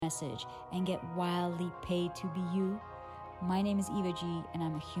message and get wildly paid to be you? My name is Eva G, and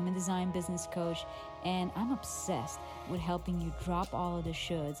I'm a human design business coach, and I'm obsessed with helping you drop all of the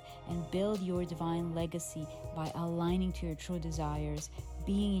shoulds and build your divine legacy by aligning to your true desires,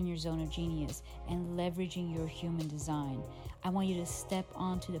 being in your zone of genius, and leveraging your human design. I want you to step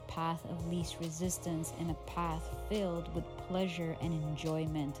onto the path of least resistance and a path filled with pleasure and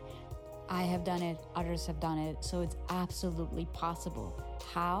enjoyment. I have done it, others have done it, so it's absolutely possible.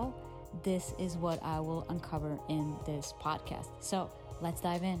 How? This is what I will uncover in this podcast. So let's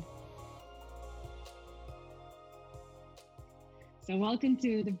dive in. So welcome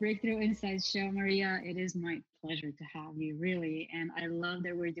to the Breakthrough Insights Show, Maria. It is my pleasure to have you, really. And I love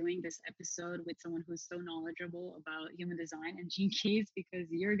that we're doing this episode with someone who's so knowledgeable about human design and gene keys, because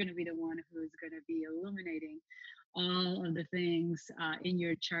you're going to be the one who's going to be illuminating all of the things in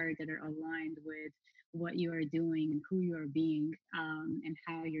your chart that are aligned with what you are doing and who you are being, and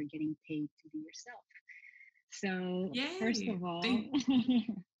how you're getting paid to be yourself. So Yay. First of all,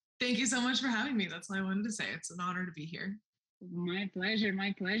 thank you so much for having me. That's what I wanted to say. It's an honor to be here. My pleasure.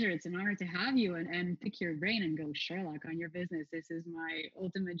 My pleasure. It's an honor to have you and pick your brain and go Sherlock on your business. This is my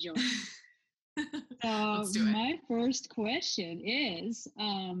ultimate joy. Let's do it. My first question is,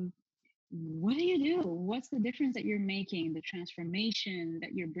 what do you do? What's the difference that you're making, the transformation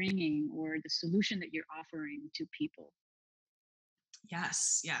that you're bringing, or the solution that you're offering to people?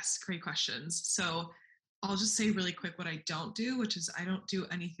 Yes. Great questions. So I'll just say really quick what I don't do, which is I don't do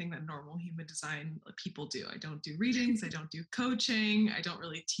anything that normal human design people do. I don't do readings. I don't do coaching. I don't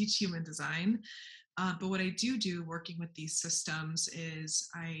really teach human design. But what I do working with these systems is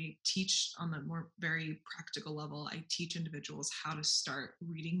I teach on the more very practical level. I teach individuals how to start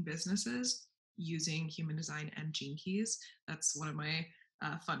reading businesses using human design and gene keys. That's one of my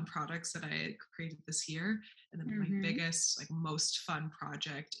fun products that I created this year. And then my biggest, most fun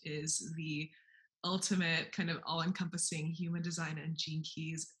project is the ultimate kind of all-encompassing human design and gene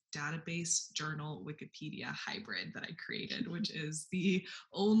keys database journal Wikipedia hybrid that I created, which is the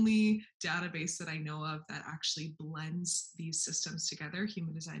only database that I know of that actually blends these systems together,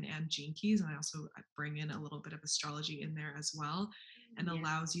 human design and gene keys. And I also bring in a little bit of astrology in there as well, and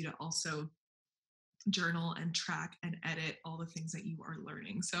allows you to also journal and track and edit all the things that you are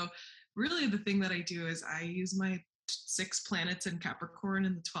learning. So really the thing that I do is I use my 6 planets in Capricorn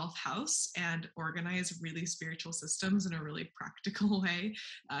in the 12th house and organize really spiritual systems in a really practical way,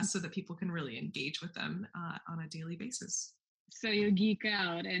 so that people can really engage with them on a daily basis. So you geek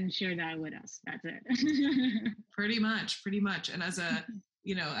out and share that with us. That's it. Pretty much. And as a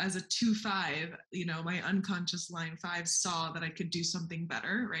 2-5, my unconscious line 5 saw that I could do something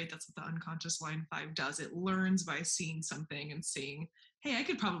better, right? That's what the unconscious line 5 does. It learns by seeing something and seeing, hey, I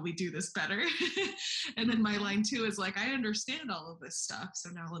could probably do this better. And then my line 2 is like, I understand all of this stuff. So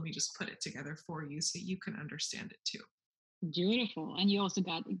now let me just put it together for you so you can understand it too. Beautiful. And you also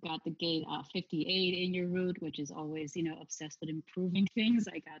got the gate 58 in your root, which is always, obsessed with improving things.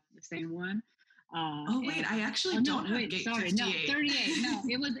 I got the same one. I actually don't have gate 58. No, 38. No,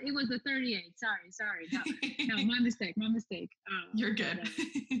 it was the 38. Sorry. No, my mistake. You're good.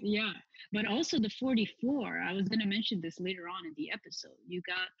 Yeah. But also the 44, I was going to mention this later on in the episode. You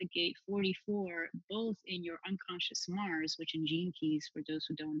got the gate 44, both in your unconscious Mars, which in Gene Keys, for those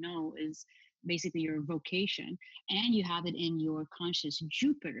who don't know, is basically your vocation. And you have it in your conscious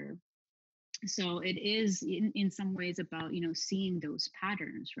Jupiter. So it is in some ways about, seeing those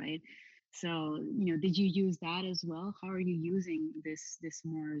patterns, right? So, did you use that as well? How are you using this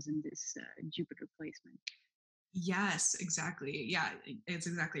Mars and this Jupiter placement? Yes, exactly. Yeah, it's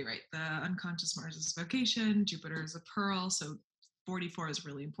exactly right. The unconscious Mars is vocation, Jupiter is a pearl. So 44 is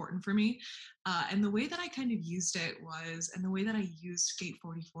really important for me. And the way that I kind of used it was, and the way that I use Gate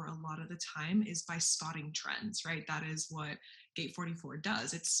 44 a lot of the time is by spotting trends, right? That is what Gate 44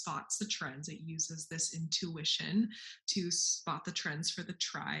 does. It spots the trends. It uses this intuition to spot the trends for the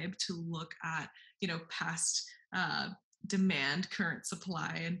tribe, to look at, past demand, current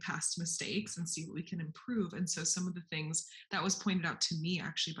supply, and past mistakes and see what we can improve. And so some of the things that was pointed out to me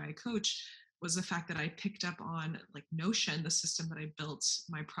actually by a coach was the fact that I picked up on Notion, the system that I built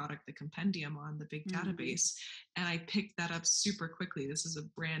my product, the compendium, on, the big database. And I picked that up super quickly. This is a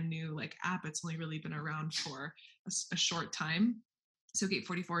brand new app. It's only really been around for a short time. So Gate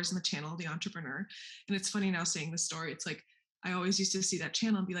 44 is in the channel, The Entrepreneur. And it's funny now saying the story. It's I always used to see that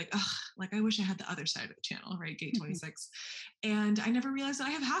channel and be like, oh, like I wish I had the other side of the channel, right? Gate 26. And I never realized that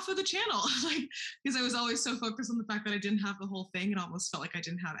I have half of the channel, like, because I was always so focused on the fact that I didn't have the whole thing. It almost felt like I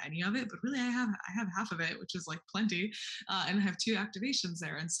didn't have any of it, but really I have half of it, which is like plenty. And I have 2 activations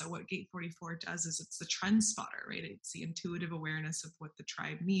there. And so what Gate 44 does is it's the trend spotter, right? It's the intuitive awareness of what the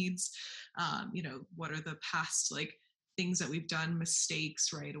tribe needs. You know, what are the past, like, things that we've done,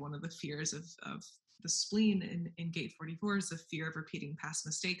 mistakes, right? One of the fears of the spleen in Gate 44 is the fear of repeating past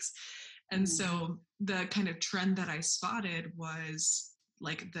mistakes. And so the kind of trend that I spotted was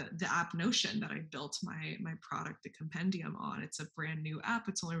like the app Notion that I built my product, the compendium, on. It's a brand new app.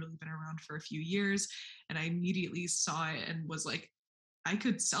 It's only really been around for a few years. And I immediately saw it and was like, I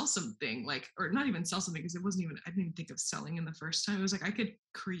could sell something, like, or not even sell something, because it wasn't even, I didn't even think of selling in the first time. It was like, I could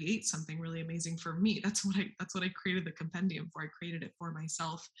create something really amazing for me. That's what I created the compendium for. I created it for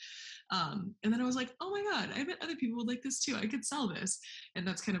myself. And then I was like, oh my God, I bet other people would like this too. I could sell this. And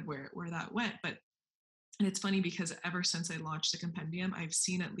that's kind of where that went. And it's funny because ever since I launched the compendium, I've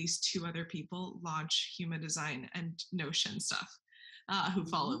seen at least 2 other people launch Human Design and Notion stuff. Who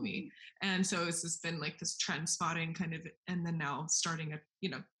follow me. And so it's just been like this trend spotting kind of, and then now starting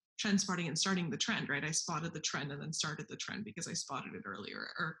trend spotting and starting the trend, right? I spotted the trend and then started the trend because I spotted it earlier,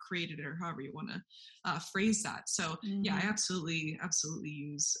 or created it, or however you want to phrase that. So yeah, I absolutely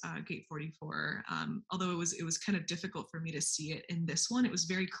use Gate 44. Although it was kind of difficult for me to see it in this one. It was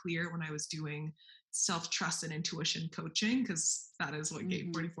very clear when I was doing self-trust and intuition coaching, because that is what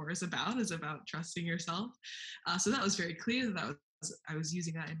Gate 44 is about trusting yourself. So that was very clear that I was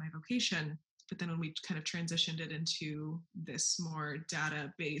using that in my vocation. But then when we kind of transitioned it into this more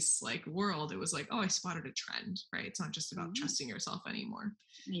data-based like world, it was like, oh, I spotted a trend, right? It's not just about trusting yourself anymore.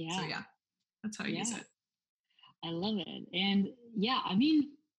 Yeah. So yeah, that's how I use it. I love it. And yeah, I mean,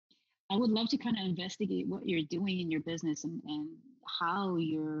 I would love to kind of investigate what you're doing in your business and how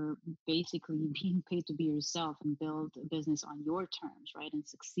you're basically being paid to be yourself and build a business on your terms, right? And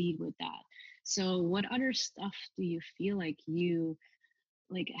succeed with that. So what other stuff do you feel like you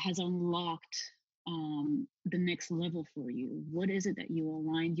has unlocked the next level for you? What is it that you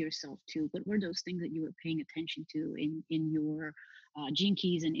aligned yourself to? What were those things that you were paying attention to in your Gene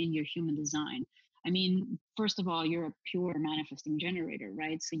Keys and in your human design? I mean, first of all, you're a pure manifesting generator,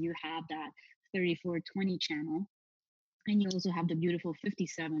 right? So you have that 3420 channel, and you also have the beautiful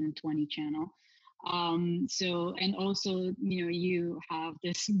 5720 channel. So, and also, you have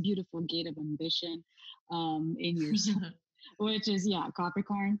this beautiful gate of ambition in yourself. Which is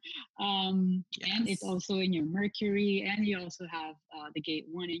Capricorn, yes. And it's also in your Mercury, and you also have the gate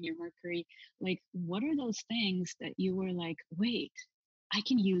 1 in your Mercury. Like, what are those things that you were like, wait, I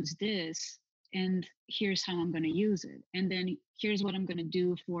can use this, and here's how I'm going to use it, and then here's what I'm going to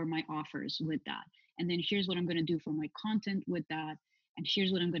do for my offers with that, and then here's what I'm going to do for my content with that, and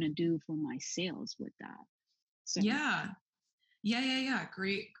here's what I'm going to do for my sales with that. So yeah.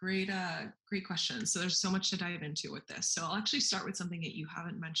 Great question. So there's so much to dive into with this. So I'll actually start with something that you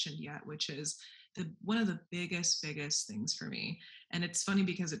haven't mentioned yet, which is one of the biggest things for me. And it's funny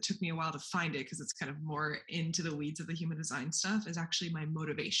because it took me a while to find it, because it's kind of more into the weeds of the human design stuff, is actually my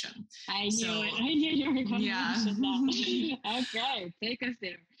motivation. I knew you were going to mention that. Okay, take us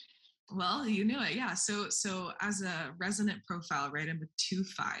there. Well, you knew it. Yeah. So as a resonant profile, right, I'm a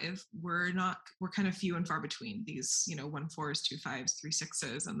 2-5. We're kind of few and far between these, 1-4s, 2-5s,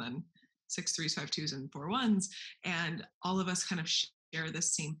 3-6s, and then 6-3s, 5-2s, and 4-1s. And all of us kind of share the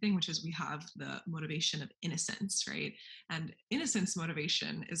same thing, which is we have the motivation of innocence, right? And innocence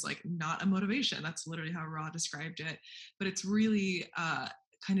motivation is like not a motivation. That's literally how Ra described it. But it's really,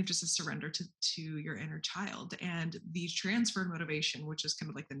 kind of just a surrender to your inner child. And the transferred motivation, which is kind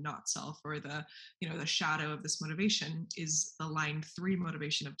of like the not self, or the shadow of this motivation, is the line 3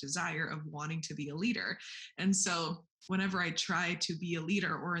 motivation of desire, of wanting to be a leader. And so whenever I try to be a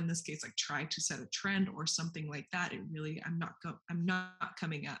leader, or in this case, like try to set a trend or something like that, I'm not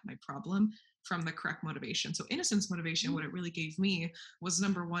coming at my problem from the correct motivation. So innocence motivation, what it really gave me was,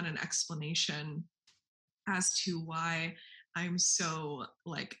 number 1, an explanation as to why I'm so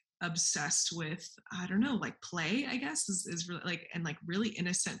like obsessed with, I don't know, like play, I guess is really like, and like really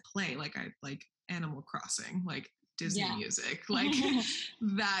innocent play. Like I like Animal Crossing, like Disney music, like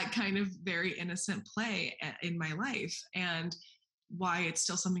that kind of very innocent play in my life, and why it's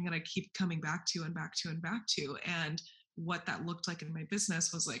still something that I keep coming back to and back to and back to. And what that looked like in my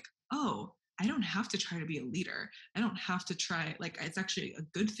business was like, oh, I don't have to try to be a leader. I don't have to try, like, it's actually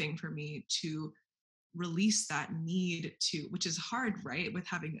a good thing for me to release that need to, which is hard, right? With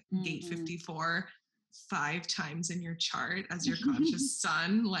having Gate 54 5 times in your chart as your conscious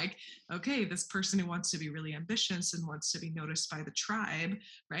sun. Like, okay, this person who wants to be really ambitious and wants to be noticed by the tribe,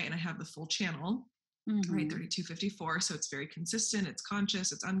 right? And I have the full channel, right? 3254. So it's very consistent. It's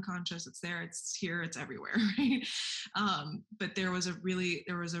conscious, it's unconscious, it's there, it's here, it's everywhere, right? But there was a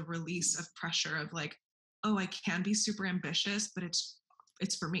release of pressure of like, oh, I can be super ambitious, but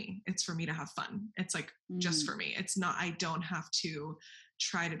it's for me. It's for me to have fun. It's like just for me. It's not, I don't have to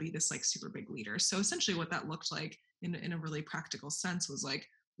try to be this like super big leader. So essentially what that looked like in a really practical sense was like,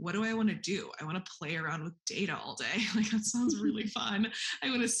 what do I want to do? I want to play around with data all day. Like, that sounds really fun. I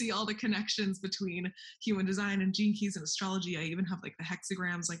want to see all the connections between human design and gene keys and astrology. I even have like the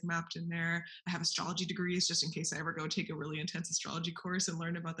hexagrams like mapped in there. I have astrology degrees just in case I ever go take a really intense astrology course and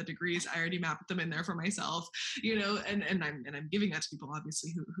learn about the degrees. I already mapped them in there for myself, you know, and I'm giving that to people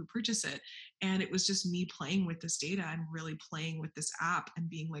obviously who purchase it. And it was just me playing with this data and really playing with this app and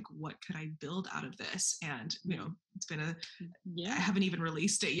being like, what could I build out of this? And, you know, it's been I haven't even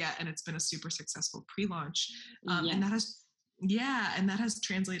released it yet, and it's been a super successful pre-launch. And that has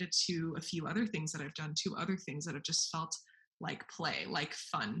translated to a few other things that I've done, 2 other things that have just felt like play, like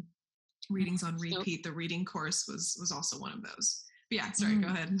fun. Readings on repeat. The reading course was also one of those. But yeah, sorry, go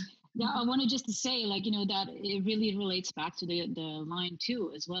ahead. Yeah, I wanted just to say, like, you know, that it really relates back to the line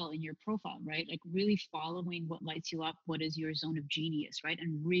 2 as well in your profile, right? Like really following what lights you up, what is your zone of genius, right?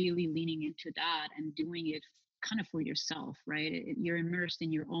 And really leaning into that and doing it kind of for yourself, right? You're immersed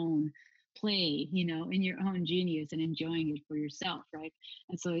in your own play, you know, in your own genius and enjoying it for yourself, right?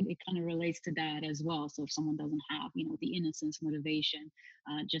 And so it kind of relates to that as well. So if someone doesn't have, you know, the innocence, motivation,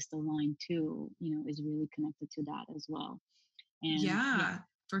 just the line 2, you know, is really connected to that as well. And yeah.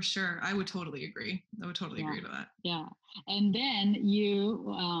 For sure. I would totally agree. I would totally agree to that. Yeah. And then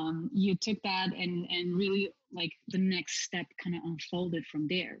you took that and really like the next step kind of unfolded from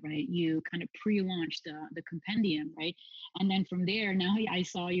there, right? You kind of pre-launched the compendium, right? And then from there, now I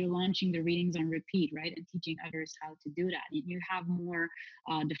saw you launching the readings on repeat, right? And teaching others how to do that. You have more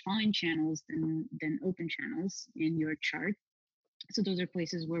defined channels than open channels in your chart. So those are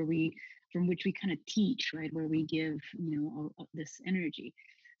places from which we kind of teach, right? Where we give, you know, this energy.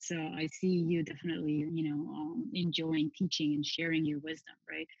 So I see you definitely, you know, enjoying teaching and sharing your wisdom,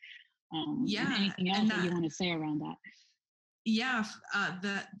 right? And anything else that you want to say around that? Yeah,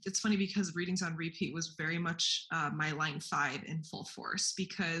 that it's funny because readings on repeat was very much my line 5 in full force,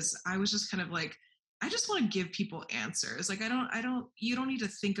 because I was just kind of like, I just want to give people answers. Like, you don't need to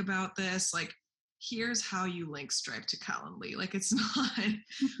think about this. Like, here's how you link Stripe to Calendly. Like, it's not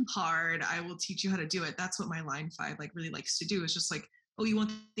hard. I will teach you how to do it. That's what my line 5 like really likes to do, is just like, oh, you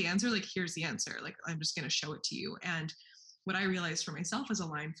want the answer? Like, here's the answer. Like, I'm just going to show it to you. And what I realized for myself as a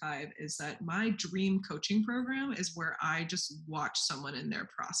line 5 is that my dream coaching program is where I just watch someone in their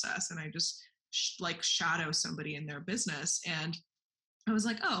process and I just like shadow somebody in their business. And I was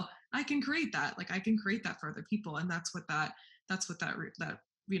like, oh, I can create that. Like, I can create that for other people. And that's what that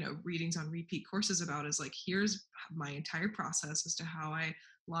you know, readings on repeat course is about, is like, here's my entire process as to how I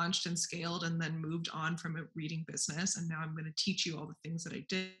launched and scaled and then moved on from a reading business. And now I'm going to teach you all the things that I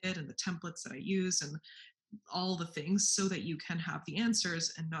did and the templates that I use and all the things, so that you can have the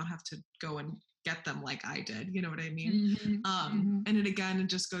answers and not have to go and get them like I did. You know what I mean? And it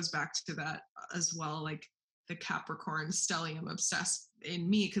just goes back to that as well, like the Capricorn stellium obsessed in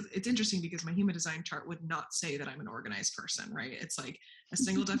me, because it's interesting because my human design chart would not say that I'm an organized person, right? It's like a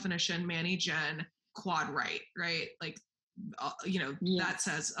single definition, Manny Jen, quad right? Like, you know, that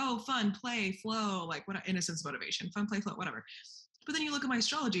says, oh, fun, play, flow, like what innocence, motivation, fun, play, flow, whatever. But then you look at my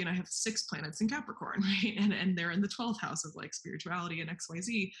astrology and I have 6 planets in Capricorn, right? And they're in the 12th house of like spirituality and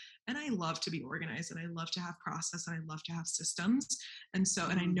XYZ. And I love to be organized and I love to have process and I love to have systems. And so,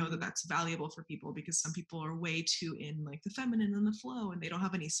 and I know that that's valuable for people because some people are way too in like the feminine and the flow and they don't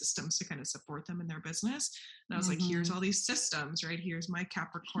have any systems to kind of support them in their business. And I was like, here's all these systems, right? Here's my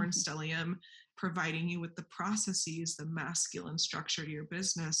Capricorn stellium providing you with the processes, the masculine structure to your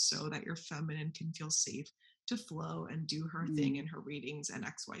business so that your feminine can feel safe to flow and do her thing in her readings and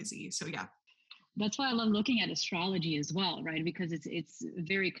XYZ. So yeah. That's why I love looking at astrology as well, right? Because it's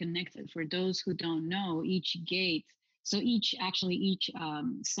very connected. For those who don't know, each gate, so each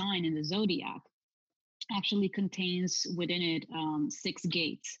sign in the zodiac actually contains within it 6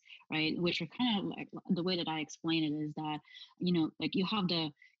 gates, right? Which are kind of like, the way that I explain it is that, you know, like you have the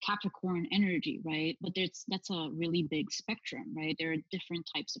Capricorn energy, right? But that's a really big spectrum, right? There are different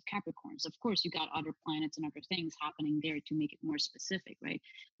types of Capricorns. Of course, you got other planets and other things happening there to make it more specific, right?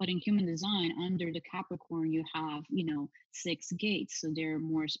 But in human design, under the Capricorn, you have, 6 gates. So there are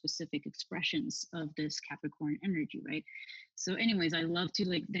more specific expressions of this Capricorn energy, right? So, anyways, I love to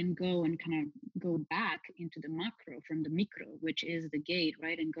like then go and kind of go back into the macro from the micro, which is the gate,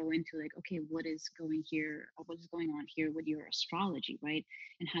 right? And go into like, okay, what is going here? What is going on here with your astrology, right?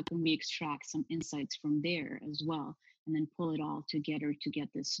 And how can we extract some insights from there as well, and then pull it all together to get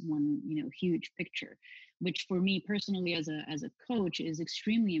this one, huge picture, which for me personally as a coach is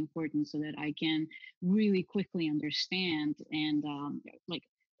extremely important, so that I can really quickly understand and like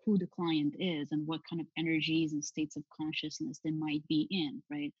who the client is and what kind of energies and states of consciousness they might be in,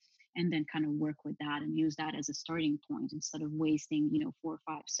 right? And then kind of work with that and use that as a starting point instead of wasting 4 or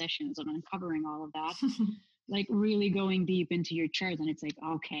 5 sessions on uncovering all of that. Like really going deep into your chart, and it's like,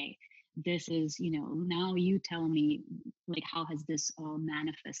 okay, this is, now you tell me, like, how has this all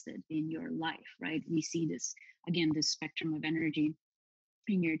manifested in your life, right? We see this again, this spectrum of energy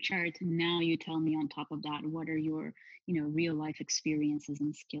in your chart. Now you tell me on top of that, what are your real life experiences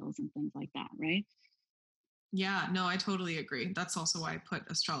and skills and things like that, right? Yeah, no, I totally agree. That's also why I put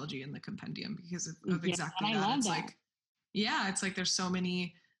astrology in the compendium, because of exactly that. It's like, yeah, it's like there's so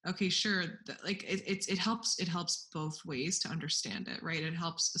many. Okay, sure. Like it helps both ways to understand it, right? It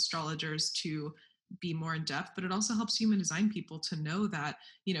helps astrologers to be more in depth, but it also helps human design people to know that,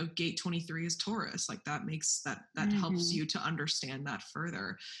 gate 23 is Taurus. Like that makes that helps you to understand that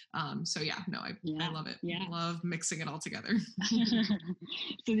further. So yeah, no, I love it. Yeah. Love mixing it all together.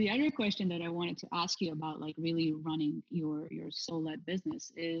 So the other question that I wanted to ask you about, like really running your soul-led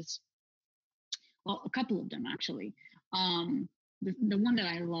business is, well, a couple of them actually. The one that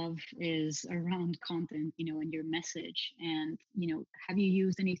I love is around content, and your message. And, have you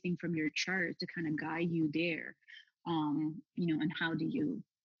used anything from your chart to kind of guide you there? And how do you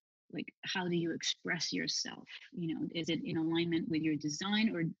express yourself? Is it in alignment with your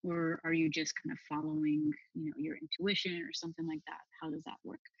design, or are you just kind of following, your intuition or something like that? How does that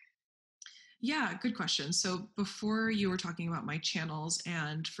work? Yeah, good question. So before you were talking about my channels,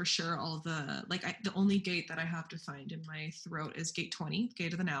 and for sure all the, the only gate that I have defined in my throat is gate 20,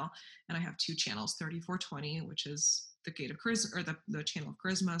 gate of the now. And I have 2 channels, 3420, which is the gate of charisma, or the channel of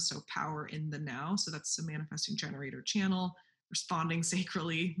charisma. So power in the now. So that's the manifesting generator channel, responding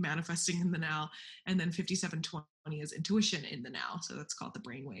sacrally, manifesting in the now. And then 5720 is intuition in the now. So that's called the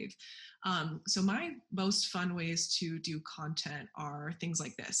brainwave. So my most fun ways to do content are things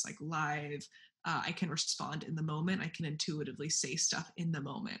like this, like live. I can respond in the moment. I can intuitively say stuff in the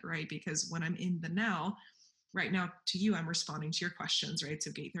moment, right? Because when I'm in the now, right now to you, I'm responding to your questions, right?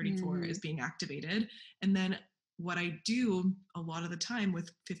 So gate 34 is being activated. And then what I do a lot of the time with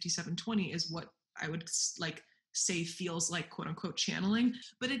 5720 is what I would like say feels like quote unquote channeling,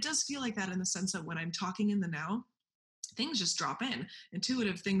 but it does feel like that in the sense that when I'm talking in the now, things just drop in,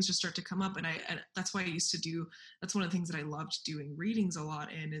 intuitive things just start to come up. And that's why I used to do, that's one of the things that I loved doing readings a lot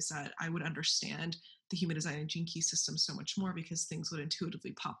in, is that I would understand the human design and gene key system so much more because things would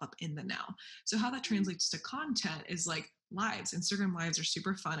intuitively pop up in the now. So how that translates to content is like lives. Instagram lives are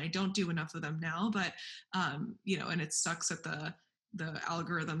super fun. I don't do enough of them now, but and it sucks that the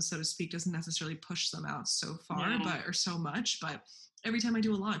algorithm, so to speak, doesn't necessarily push them out so far, or so much, but every time I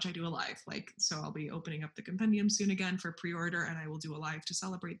do a launch, I do a live. So I'll be opening up the compendium soon again for pre-order, and I will do a live to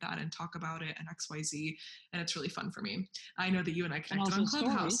celebrate that and talk about it and XYZ. And it's really fun for me. I know that you and I connected on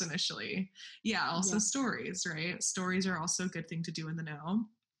Clubhouse stories. Initially. Yeah, also stories, right? Stories are also a good thing to do in the now.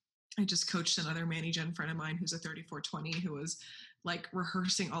 I just coached another Manny Gen friend of mine who's a 3420 who was like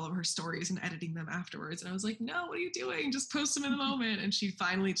rehearsing all of her stories and editing them afterwards. And I was like, no, what are you doing? Just post them in the moment. And she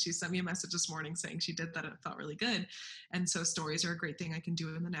sent me a message this morning saying she did that and it felt really good. And so stories are a great thing I can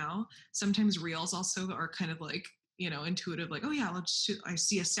do in the now. Sometimes reels also are kind of like, intuitive, like, oh yeah, I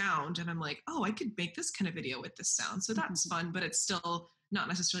see a sound and I'm like, oh, I could make this kind of video with this sound. So that's fun, but it's still not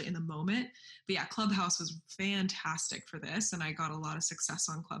necessarily in the moment. But yeah, Clubhouse was fantastic for this. And I got a lot of success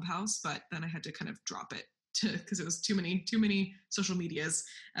on Clubhouse, but then I had to kind of drop it because it was too many social medias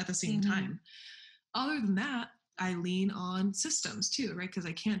at the same time. Other than that, I lean on systems too, right? Because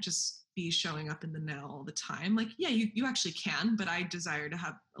I can't just be showing up in the now all the time. Like, yeah, you actually can, but I desire to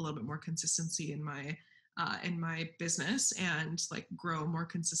have a little bit more consistency in my business and like grow more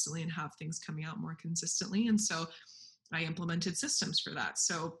consistently and have things coming out more consistently. And so I implemented systems for that.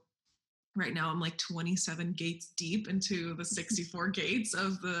 So right now I'm like 27 gates deep into the 64 gates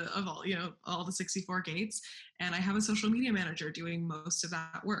of all, all the 64 gates. And I have a social media manager doing most of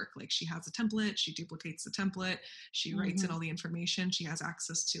that work. Like she has a template, she duplicates the template, she writes in all the information. She has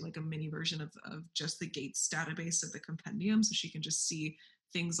access to like a mini version of just the gates database of the compendium. So she can just see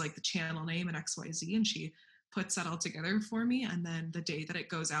things like the channel name and XYZ, and she puts that all together for me. And then the day that it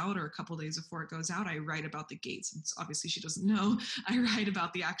goes out, or a couple days before it goes out, I write about the gates. And obviously she doesn't know. I write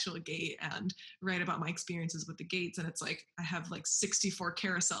about the actual gate and write about my experiences with the gates. And it's like, I have like 64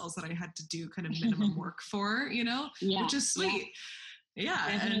 carousels that I had to do kind of minimum work for, which is sweet. Yeah.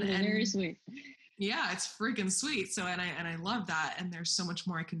 Definitely very sweet. Yeah, it's freaking sweet. So, and I love that. And there's so much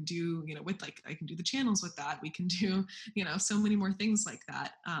more I can do, with like, I can do the channels with that. We can do, so many more things like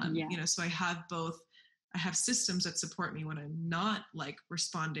that. So I have systems that support me when I'm not like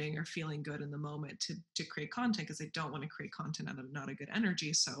responding or feeling good in the moment to create content, because I don't want to create content out of not a good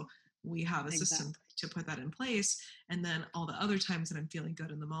energy. So we have a system to put that in place. And then all the other times that I'm feeling good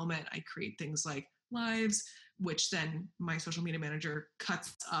in the moment, I create things like lives, which then my social media manager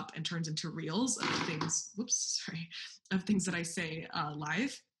cuts up and turns into reels of things, of things that I say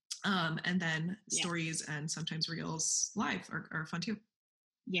live. And then stories and sometimes reels live are fun too.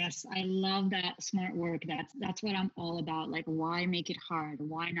 Yes, I love that smart work. That's what I'm all about. Like, why make it hard?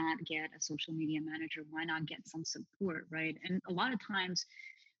 Why not get a social media manager? Why not get some support, right? And a lot of times,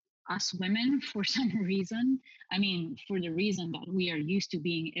 us women, for some reason, for the reason that we are used to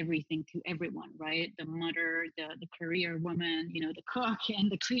being everything to everyone, right? The mother, the career woman, the cook and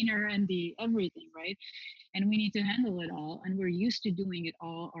the cleaner and the everything, right? And we need to handle it all. And we're used to doing it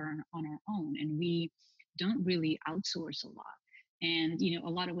all on our own. And we don't really outsource a lot. And, a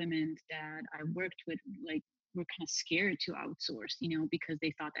lot of women that I worked with, like, were kind of scared to outsource, because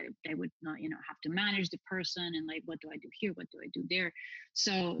they thought that they would not, have to manage the person and like, what do I do here? What do I do there?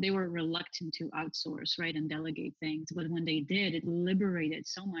 So they were reluctant to outsource, right, and delegate things. But when they did, it liberated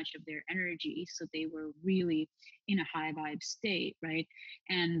so much of their energy. So they were really in a high vibe state, right?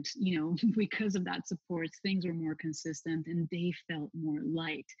 And, because of that support, things were more consistent and they felt more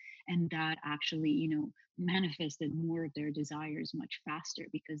light. And that actually, manifested more of their desires much faster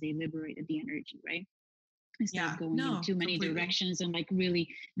because they liberated the energy, right? Instead of going in too many directions and like really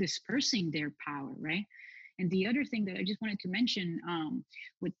dispersing their power, right? And the other thing that I just wanted to mention,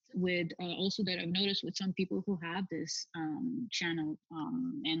 with also that I've noticed with some people who have this channel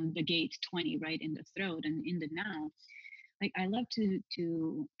and the gate 20 right in the throat and in the now, like I love to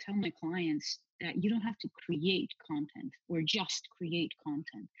tell my clients that you don't have to create content or just create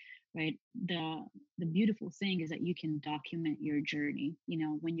content, right? The beautiful thing is that you can document your journey.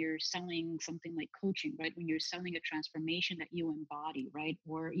 When you're selling something like coaching, right? When you're selling a transformation that you embody, right?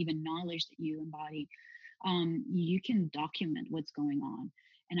 Or even knowledge that you embody, you can document what's going on.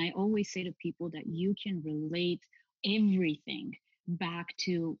 And I always say to people that you can relate everything back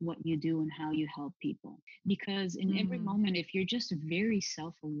to what you do and how you help people. Because in every moment, if you're just very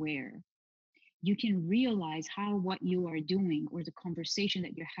self-aware, you can realize how what you are doing or the conversation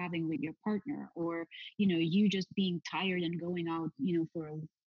that you're having with your partner, or you just being tired and going out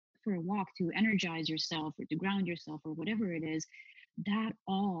for a walk to energize yourself or to ground yourself or whatever it is, that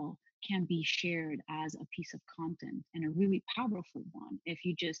all can be shared as a piece of content, and a really powerful one if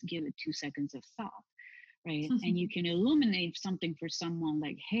you just give it 2 seconds of thought, right? And you can illuminate something for someone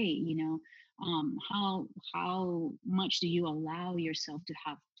like, hey, how much do you allow yourself to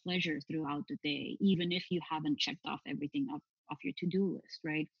have pleasure throughout the day, even if you haven't checked off everything off your to-do list,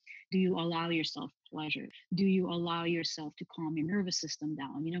 right? Do you allow yourself pleasure? Do you allow yourself to calm your nervous system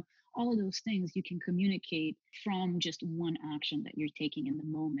down? All of those things you can communicate from just one action that you're taking in the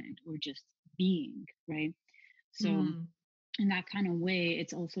moment, or just being, right? So in that kind of way,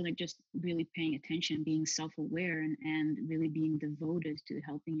 it's also like just really paying attention, being self-aware, and really being devoted to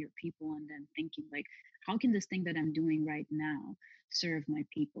helping your people, and then thinking like, how can this thing that I'm doing right now serve my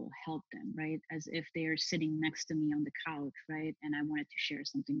people, help them, right? As if they're sitting next to me on the couch, right? And I wanted to share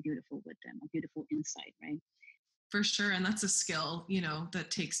something beautiful with them, a beautiful insight, right? For sure. And that's a skill,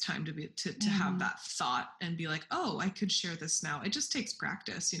 that takes time to have that thought and be like, oh, I could share this now. It just takes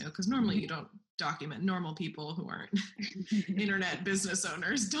practice, because normally you don't document. Normal people who aren't internet business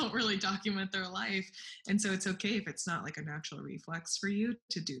owners don't really document their life. And so it's okay if it's not like a natural reflex for you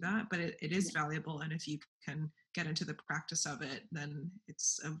to do that, but it is valuable. And if you can get into the practice of it, then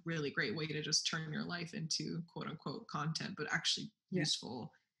it's a really great way to just turn your life into quote unquote content, but actually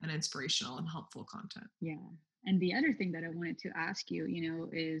useful and inspirational and helpful content. Yeah. And the other thing that I wanted to ask you,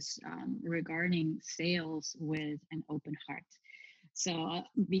 is regarding sales with an open heart. So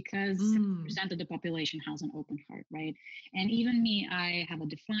because Mm. 70% of the population has an open heart, right? And even me, I have a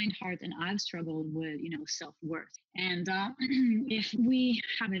defined heart, and I've struggled with, self-worth. And if we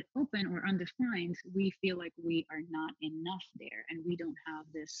have it open or undefined, we feel like we are not enough there, and we don't have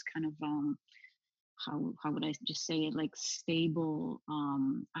this kind of how would I just say it, like stable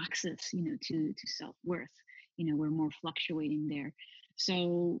access, to self-worth. We're more fluctuating there.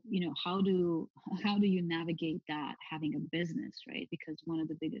 So how do you navigate that having a business, right? Because one of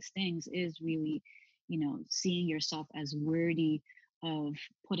the biggest things is really, seeing yourself as worthy of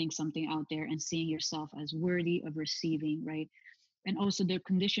putting something out there, and seeing yourself as worthy of receiving, right? And also the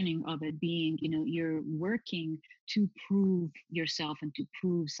conditioning of it being, you're working to prove yourself and to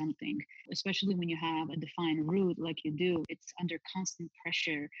prove something, especially when you have a defined route like you do. It's under constant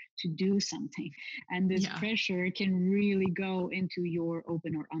pressure to do something, and this Yeah. pressure can really go into your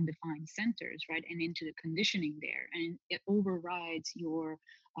open or undefined centers, right? And into the conditioning there, and it overrides your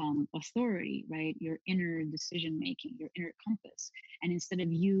authority, right? Your inner decision making, your inner compass. And instead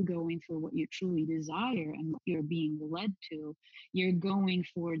of you going for what you truly desire and what you're being led to, you're going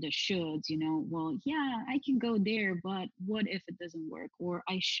for the shoulds, well, yeah, I can go there, but what if it doesn't work? Or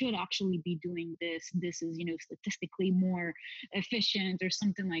I should actually be doing this. This is, statistically more efficient, or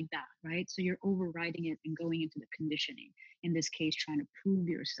something like that, right? So you're overriding it and going into the conditioning, in this case, trying to prove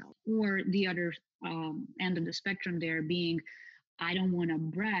yourself. Or the other end of the spectrum there being, I don't want to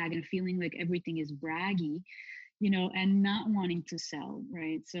brag, and feeling like everything is braggy, and not wanting to sell,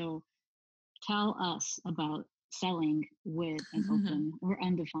 right? So tell us about selling with an open or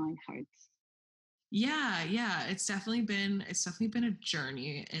undefined heart. Yeah, it's definitely been a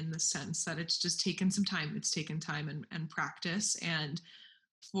journey, in the sense that it's just taken some time. It's taken time and practice. And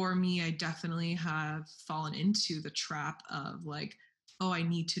for me, I definitely have fallen into the trap of like, oh, I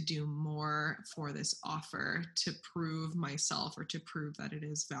need to do more for this offer to prove myself, or to prove that it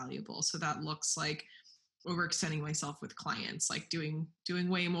is valuable. So that looks like overextending myself with clients, like doing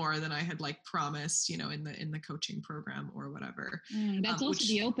way more than I had like promised, in the coaching program or whatever. That's also Which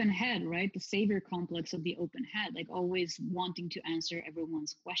the open head, right? The savior complex of the open head, like always wanting to answer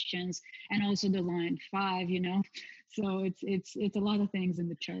everyone's questions, and also the line 5, So it's a lot of things in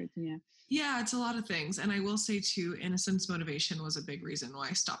the chart. Yeah. Yeah, it's a lot of things. And I will say too, innocence motivation was a big reason why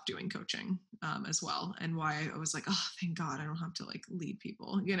I stopped doing coaching as well. And why I was like, oh, thank God I don't have to like lead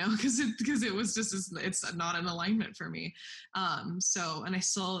people, because it was just, it's not an alignment for me. And I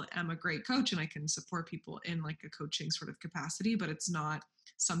still am a great coach, and I can support people in like a coaching sort of capacity, but it's not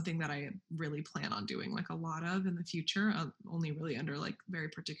something that I really plan on doing like a lot of in the future, only really under like very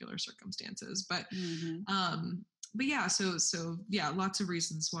particular circumstances. But yeah, so yeah, lots of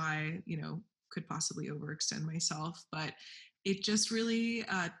reasons why, could possibly overextend myself, but it just really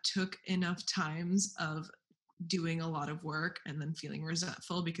took enough times of doing a lot of work and then feeling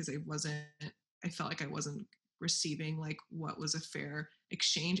resentful because I felt like I wasn't receiving like what was a fair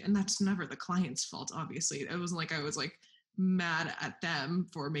exchange. And that's never the client's fault, obviously. It wasn't like I was like mad at them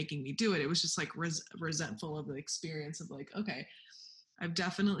for making me do it. It was just like resentful of the experience of like, okay, I've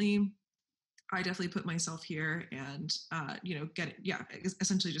definitely I definitely put myself here, and,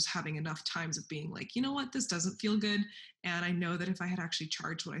 essentially just having enough times of being like, you know what, this doesn't feel good. And I know that if I had actually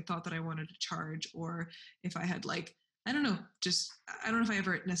charged what I thought that I wanted to charge, or if I had like, I don't know if I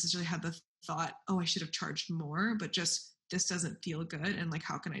ever necessarily had the thought, oh, I should have charged more, but just, this doesn't feel good. And like,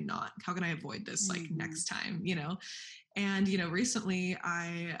 how can I avoid this like next time, And, recently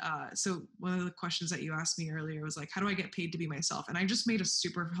so one of the questions that you asked me earlier was like, how do I get paid to be myself? And I just made a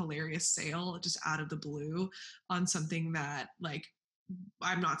super hilarious sale just out of the blue on something that like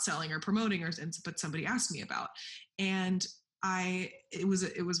I'm not selling or promoting, but somebody asked me about. And it was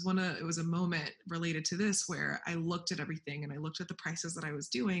a moment related to this where I looked at everything and I looked at the prices that I was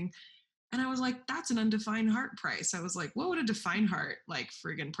doing. And I was like, that's an undefined heart price. I was like, what would a defined heart like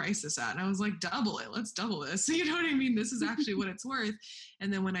friggin' price this at? And I was like, double it. Let's double this. You know what I mean? This is actually what it's worth.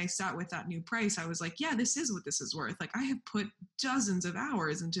 And then when I sat with that new price, I was like, yeah, this is what this is worth. Like I have put dozens of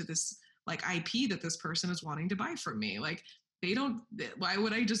hours into this like IP that this person is wanting to buy from me. Like why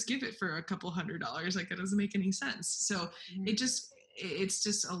would I just give it for a couple $100? Like it doesn't make any sense. So it's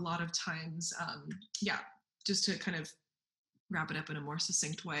just a lot of times, just to kind of wrap it up in a more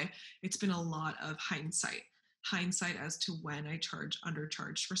succinct way, it's been a lot of hindsight as to when I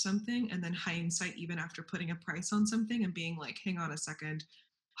undercharged for something, and then hindsight even after putting a price on something and being like, hang on a second,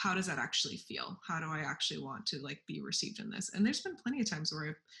 how does that actually feel? How do I actually want to like be received in this? And there's been plenty of times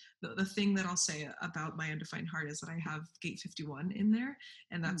where the thing that I'll say about my undefined heart is that I have gate 51 in there,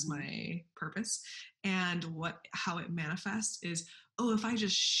 and that's my purpose. And how it manifests is, oh, if I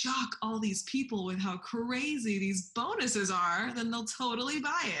just shock all these people with how crazy these bonuses are, then they'll totally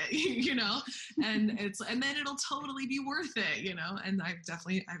buy it, you know, and then it'll totally be worth it, you know, and I've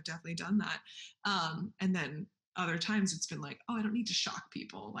definitely done that. And then other times it's been like, oh, I don't need to shock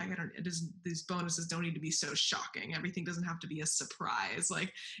people. Like, these bonuses don't need to be so shocking. Everything doesn't have to be a surprise.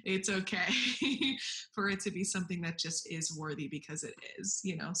 Like, it's okay for it to be something that just is worthy because it is,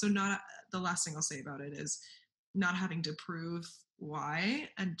 you know? So the last thing I'll say about it is not having to prove why,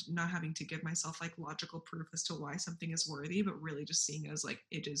 and not having to give myself like logical proof as to why something is worthy, but really just seeing it as like,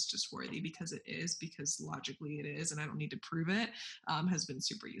 it is just worthy because it is, because logically it is, and I don't need to prove it, has been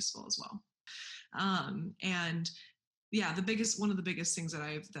super useful as well. And yeah, one of the biggest things that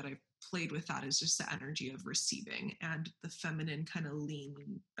I've played with that is just the energy of receiving and the feminine kind of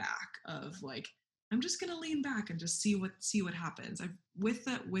leaning back of like, I'm just going to lean back and just see what happens. With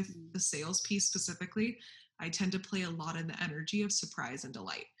the sales piece specifically, I tend to play a lot in the energy of surprise and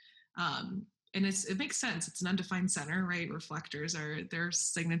delight. And it makes sense. It's an undefined center, right? Reflectors their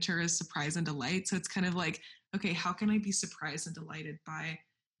signature is surprise and delight. So it's kind of like, okay, how can I be surprised and delighted by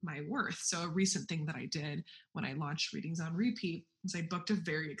my worth? So a recent thing that I did when I launched Readings on Repeat was I booked a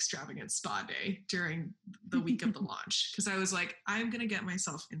very extravagant spa day during the week of the launch, because I was like, I'm going to get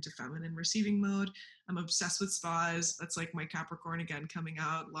myself into feminine receiving mode. I'm obsessed with spas. That's like my Capricorn again coming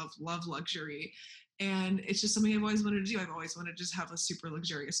out. Love luxury. And it's just something I've always wanted to do. I've always wanted to just have a super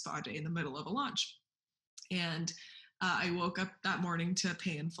luxurious spa day in the middle of a launch. And I woke up that morning to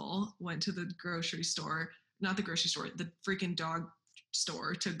pay in full, went to the grocery store, not the grocery store, the freaking dog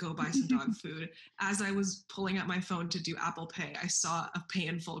store to go buy some dog food. As I was pulling out my phone to do Apple Pay, I saw a pay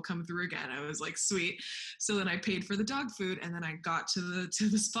in full come through again. I was like, sweet. So then I paid for the dog food, and then I got to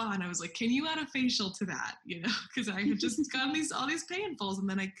the spa, and I was like, can you add a facial to that? You know, because I had just gotten all these pay in fulls, and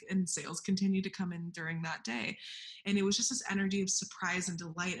then sales continued to come in during that day. And it was just this energy of surprise and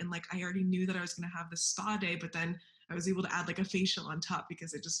delight. And like, I already knew that I was going to have this spa day, but then I was able to add like a facial on top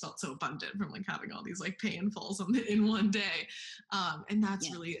because it just felt so abundant from like having all these like pay in fulls in one day. And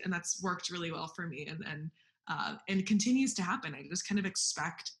that's worked really well for me. And it continues to happen. I just kind of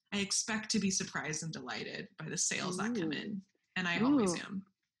expect to be surprised and delighted by the sales that come in. And I always am.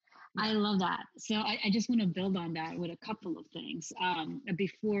 Yeah. I love that. So I just want to build on that with a couple of things.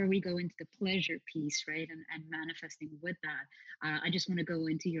 Before we go into the pleasure piece, right, and manifesting with that, I just want to go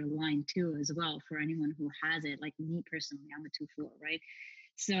into your line 2 as well for anyone who has it. Like me personally, I'm a 2-4, right?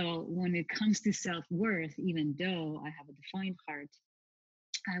 So when it comes to self-worth, even though I have a defined heart,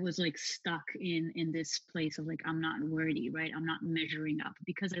 I was like stuck in this place of like, I'm not worthy, right? I'm not measuring up,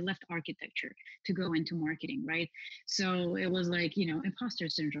 because I left architecture to go into marketing, right? So it was like, imposter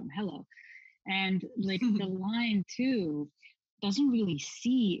syndrome, hello. And like the line 2 doesn't really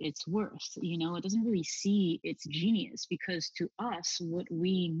see its worth, it doesn't really see its genius, because to us, what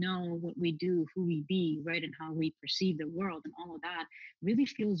we know, what we do, who we be, right, and how we perceive the world and all of that really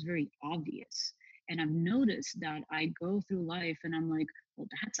feels very obvious. And I've noticed that I go through life and I'm like, well,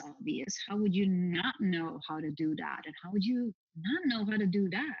 that's obvious. How would you not know how to do that? And how would you not know how to do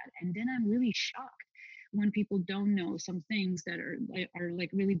that? And then I'm really shocked when people don't know some things that are like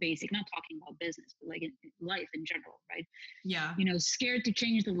really basic, not talking about business, but like in life in general, right? Yeah. Scared to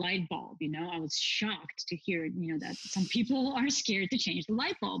change the light bulb. I was shocked to hear, that some people are scared to change the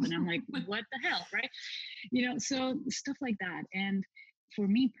light bulb. And I'm like, what the hell, right? So stuff like that. And for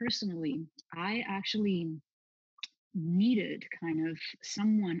me personally, I actually needed kind of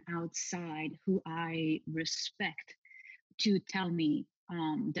someone outside who I respect to tell me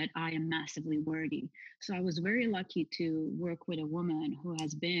that I am massively worthy. So I was very lucky to work with a woman who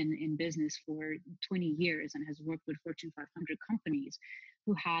has been in business for 20 years and has worked with Fortune 500 companies,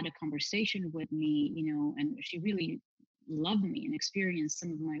 who had a conversation with me, and she really loved me and experienced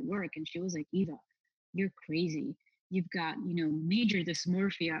some of my work. And she was like, Eva, you're crazy. You've got, major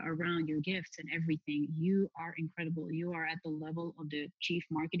dysmorphia around your gifts and everything. You are incredible. You are at the level of the chief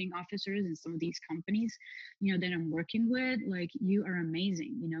marketing officers in some of these companies, that I'm working with. Like, you are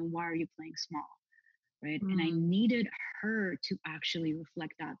amazing. Why are you playing small? Right. And I needed her to actually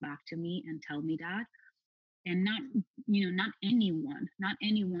reflect that back to me and tell me that. And not anyone,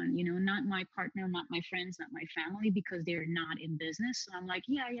 not my partner, not my friends, not my family, because they're not in business. So I'm like,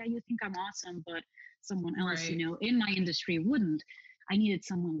 yeah, you think I'm awesome, but someone else, right, in my industry wouldn't. I needed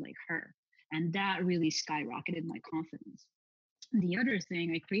someone like her. And that really skyrocketed my confidence. The other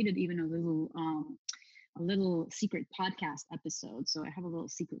thing, I created even a little secret podcast episode. So I have a little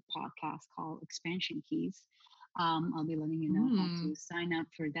secret podcast called Expansion Keys. I'll be letting you know how to sign up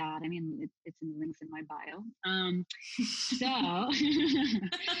for that. I mean, it's in the links in my bio. So,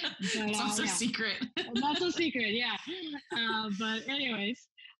 but it's also yeah, secret. not so secret, yeah. But anyways,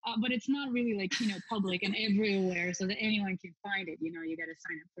 but it's not really like public and everywhere, so that anyone can find it. You got to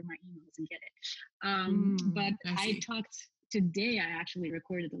sign up for my emails and get it. But I talked today. I actually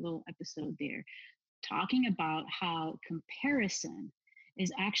recorded a little episode there, talking about how comparison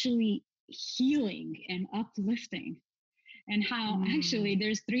is actually healing and uplifting, and how actually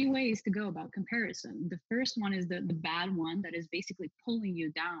there's three ways to go about comparison. The first one is the bad one, that is basically pulling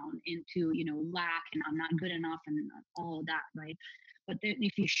you down into lack and I'm not good enough and all of that, right? But then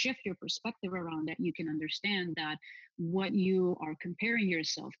if you shift your perspective around that, you can understand that what you are comparing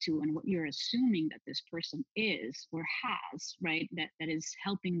yourself to and what you're assuming that this person is or has, right, that is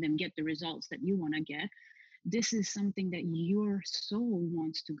helping them get the results that you want to get, this is something that your soul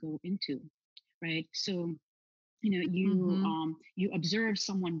wants to go into, right? So you observe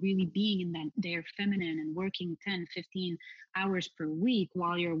someone really being in that they're feminine and working 10, 15 hours per week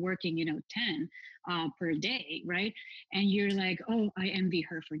while you're working 10 per day, right? And you're like, oh, I envy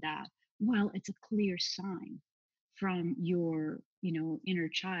her for that. Well, it's a clear sign from your inner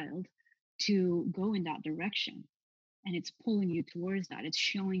child to go in that direction, and it's pulling you towards that. It's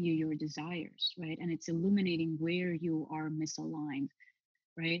showing you your desires, right? And it's illuminating where you are misaligned,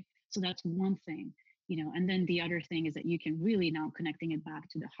 right? So that's one thing. And then the other thing is that you can really, now connecting it back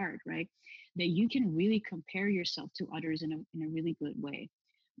to the heart, right, that you can really compare yourself to others in a really good way.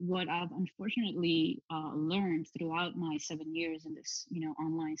 What I've unfortunately learned throughout my 7 years in this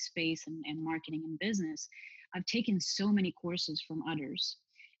online space and marketing and business, I've taken so many courses from others,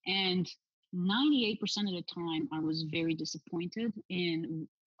 and 98% of the time I was very disappointed in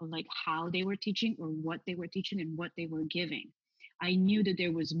like how they were teaching or what they were teaching and what they were giving. I knew that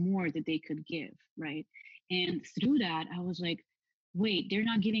there was more that they could give, right? And through that, I was like, wait, they're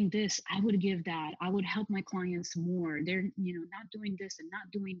not giving this. I would give that. I would help my clients more. They're, not doing this and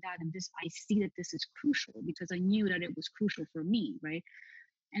not doing that. And this, I see that this is crucial because I knew that it was crucial for me, right?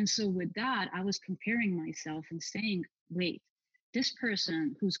 And so with that, I was comparing myself and saying, wait, this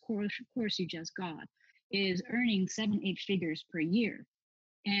person whose course you just got is earning 7, 8 figures per year.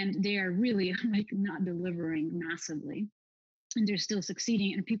 And they are really like not delivering massively, and they're still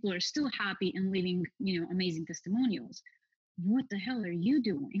succeeding, and people are still happy and leaving amazing testimonials. What the hell are you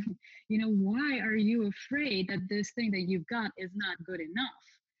doing? Why are you afraid that this thing that you've got is not good enough,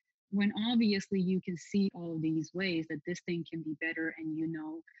 when obviously you can see all of these ways that this thing can be better, and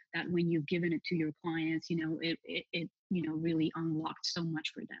that when you've given it to your clients, it really unlocked so much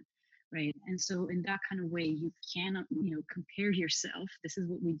for them, right? And so in that kind of way, you cannot compare yourself. This is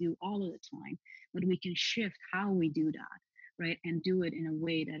what we do all of the time, but we can shift how we do that, right? And do it in a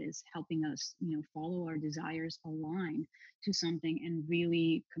way that is helping us, follow our desires, align to something, and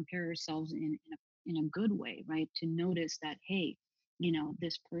really compare ourselves in a good way, right? To notice that, hey,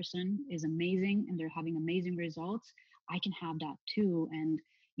 this person is amazing and they're having amazing results. I can have that too. And,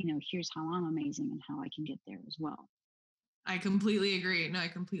 here's how I'm amazing and how I can get there as well. I completely agree. No, I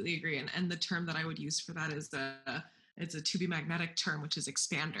completely agree. And the term that I would use for that is it's a to be magnetic term, which is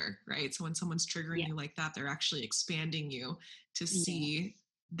expander, right? So when someone's triggering you like that, they're actually expanding you to see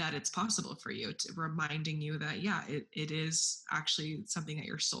that it's possible for you, to reminding you that, it is actually something that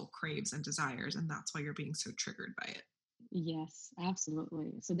your soul craves and desires. And that's why you're being so triggered by it. Yes,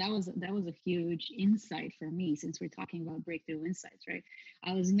 absolutely. So that was a huge insight for me, since we're talking about breakthrough insights, right?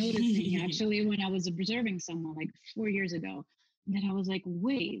 I was noticing actually when I was observing someone like 4 years ago, that I was like,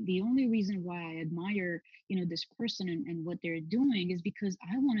 wait, the only reason why I admire, this person and what they're doing is because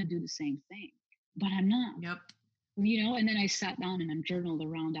I want to do the same thing, but I'm not. Yep. And then I sat down and I journaled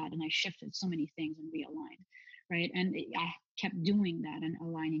around that, and I shifted so many things and realigned, right? And I kept doing that and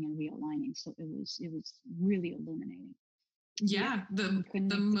aligning and realigning. So it was really illuminating. Yeah, the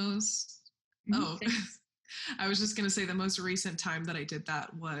most I was just going to say the most recent time that I did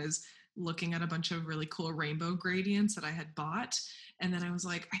that was looking at a bunch of really cool rainbow gradients that I had bought, and then I was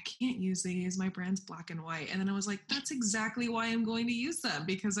like, I can't use these, my brand's black and white. And then I was like, that's exactly why I'm going to use them,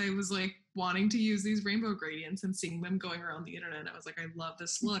 because I was like wanting to use these rainbow gradients and seeing them going around the internet. I was like, I love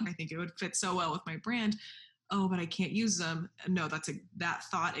this look, I think it would fit so well with my brand. Oh, but I can't use them. No, that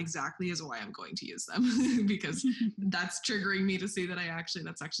thought exactly is why I'm going to use them, because that's triggering me to see that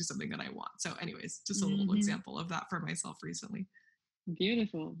that's actually something that I want. So anyways, just a little example of that for myself recently.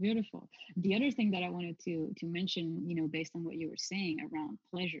 Beautiful, beautiful. The other thing that I wanted to mention, based on what you were saying around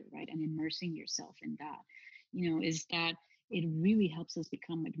pleasure, right, and immersing yourself in that, is that, it really helps us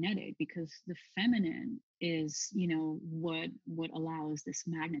become magnetic, because the feminine is, what allows this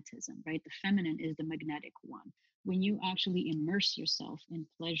magnetism, right? The feminine is the magnetic one. When you actually immerse yourself in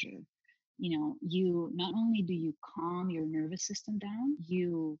pleasure, you not only do you calm your nervous system down,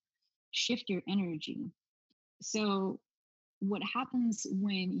 you shift your energy. So what happens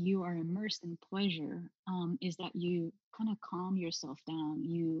when you are immersed in pleasure, is that you kind of calm yourself down.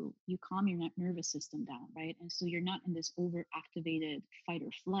 You calm your nervous system down, right? And so you're not in this overactivated fight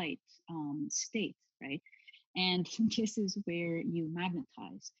or flight state, right? And this is where you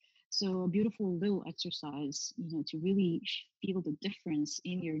magnetize. So a beautiful little exercise, to really feel the difference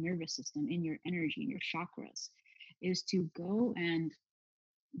in your nervous system, in your energy, in your chakras, is to go and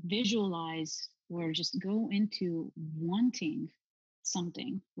visualize, or just go into wanting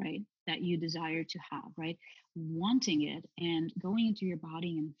something, right, that you desire to have, right? Wanting it and going into your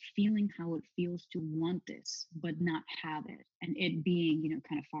body and feeling how it feels to want this, but not have it, and it being,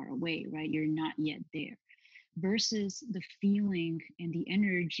 kind of far away, right? You're not yet there, versus the feeling and the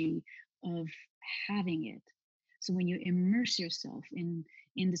energy of having it. So when you immerse yourself in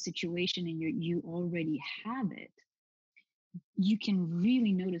the situation and you already have it, you can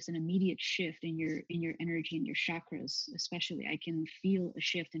really notice an immediate shift in your energy and your chakras. Especially, I can feel a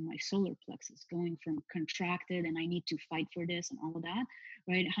shift in my solar plexus, going from contracted and I need to fight for this and all of that,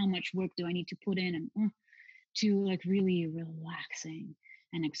 right? How much work do I need to put in, and to like really relaxing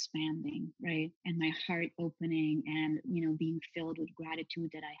and expanding, right? And my heart opening, and being filled with gratitude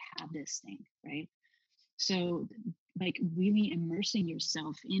that I have this thing, right? So, like, really immersing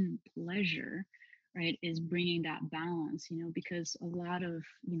yourself in pleasure, right, is bringing that balance, because a lot of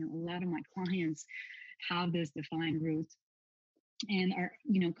my clients have this defined root, and are,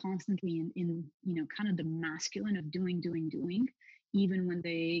 constantly in kind of the masculine of doing, even when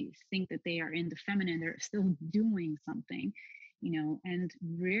they think that they are in the feminine, they're still doing something, and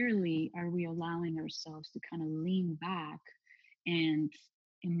rarely are we allowing ourselves to kind of lean back and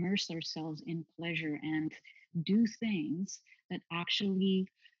immerse ourselves in pleasure and do things that actually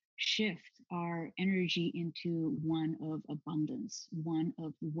shift our energy into one of abundance, one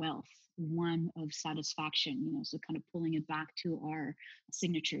of wealth, one of satisfaction, so kind of pulling it back to our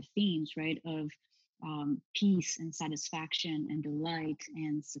signature themes, right, of peace and satisfaction and delight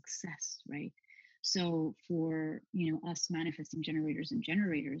and success, right? So for us manifesting generators,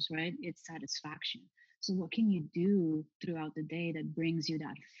 right, it's satisfaction. So, what can you do throughout the day that brings you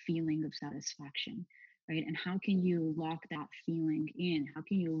that feeling of satisfaction, right? And how can you lock that feeling in? How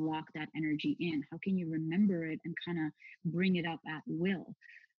can you lock that energy in? How can you remember it and kind of bring it up at will?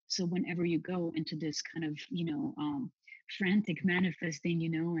 So, whenever you go into this kind of, frantic manifesting,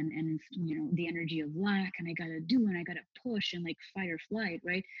 and the energy of lack, and I gotta do, and I gotta push, and like fight or flight,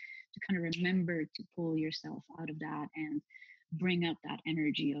 right? To kind of remember to pull yourself out of that and bring up that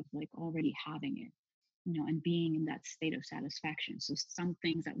energy of like already having it, and being in that state of satisfaction. So some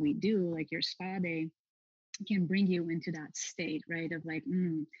things that we do, like your spa day, can bring you into that state, right? Of like,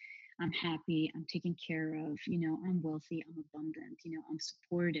 I'm happy, I'm taken care of, I'm wealthy, I'm abundant, I'm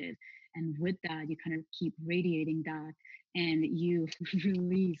supported. And with that, you kind of keep radiating that, and you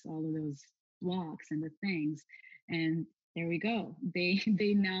release all of those blocks and the things. And there we go. They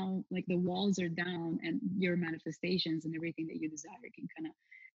now, like, the walls are down, and your manifestations and everything that you desire can kind of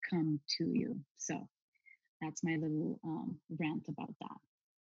come to you. So that's my little rant about that.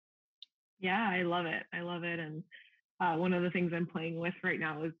 Yeah, I love it. I love it. And one of the things I'm playing with right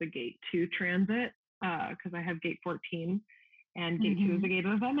now is the gate 2 transit, because I have gate 14, and gate 2 is the gate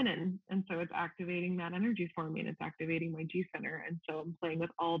of the feminine. And so it's activating that energy for me, and it's activating my G center. And so I'm playing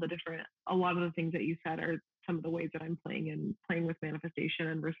with a lot of the things that you said are some of the ways that I'm playing with manifestation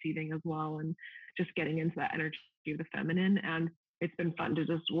and receiving as well, and just getting into that energy of the feminine. And it's been fun to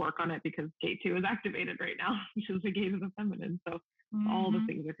just work on it, because gate 2 is activated right now, which is the gate of the feminine. So all the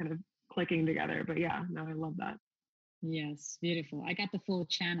things are kind of clicking together. But yeah, no, I love that. Yes, beautiful. I got the full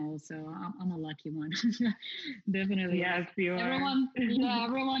channel, so I'm a lucky one. Definitely. Yes, you everyone, are. Yeah,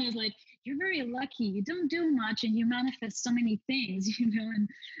 everyone is like, you're very lucky. You don't do much, and you manifest so many things, And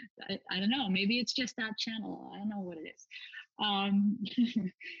I don't know. Maybe it's just that channel. I don't know what it is.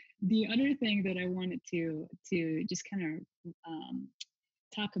 The other thing that I wanted to just kind of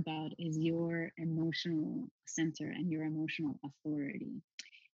talk about is your emotional center and your emotional authority,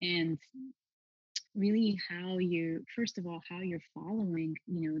 and really how you, first of all, how you're following,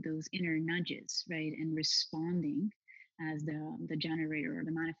 those inner nudges, right, and responding as the generator, or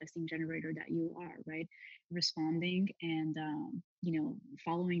the manifesting generator that you are, right, responding and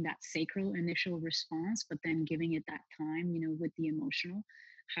following that sacral initial response, but then giving it that time, with the emotional.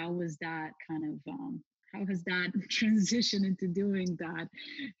 How was that kind of how has that transition into doing that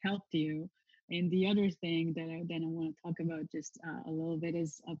helped you? And the other thing that I want to talk about just a little bit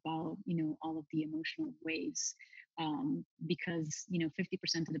is about, all of the emotional waves. Because 50%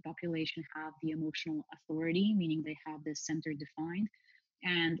 of the population have the emotional authority, meaning they have this center defined,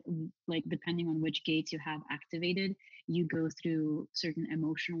 and like depending on which gates you have activated, you go through certain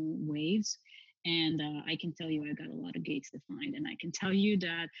emotional waves. And I can tell you I got a lot of gates defined, and I can tell you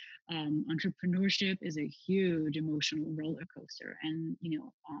that entrepreneurship is a huge emotional roller coaster. And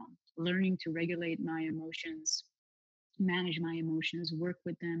learning to regulate my emotions, manage my emotions, work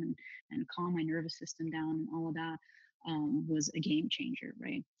with them, and calm my nervous system down, and all of that was a game changer,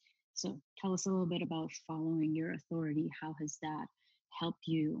 right? So tell us a little bit about following your authority. How has that helped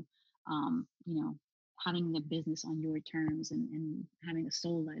you, um, you know, having the business on your terms, and having a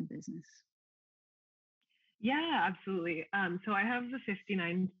soul-led business? Yeah, absolutely. So I have the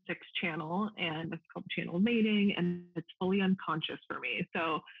 59.6 channel, and it's called Channel Mating, and it's fully unconscious for me.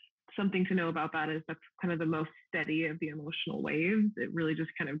 So something to know about that is that's kind of the most steady of the emotional waves. It really just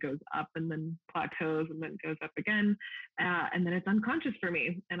kind of goes up and then plateaus and then goes up again, and then it's unconscious for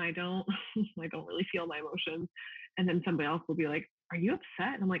me, and I don't I don't really feel my emotions. And then somebody else will be like, "Are you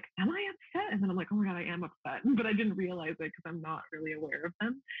upset?" And I'm like, "Am I upset?" And then I'm like, "Oh my god, I am upset," but I didn't realize it because I'm not really aware of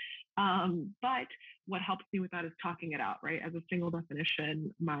them. But what helps me with that is talking it out, right? As a single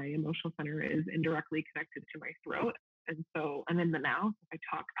definition, my emotional center is indirectly connected to my throat. And so I'm in the now. If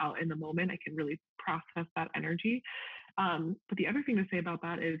I talk out in the moment, I can really process that energy. But the other thing to say about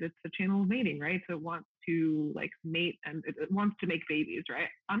that is it's a channel of mating, right? So it wants to like mate, and it wants to make babies, right?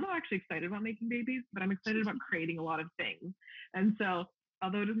 I'm not actually excited about making babies, but I'm excited about creating a lot of things. And so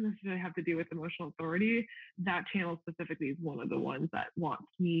although it doesn't necessarily have to do with emotional authority, that channel specifically is one of the ones that wants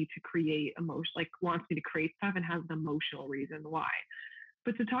me to create emotion, like wants me to create stuff and has an emotional reason why.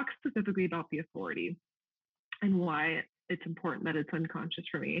 But to talk specifically about the authority and why it's important that it's unconscious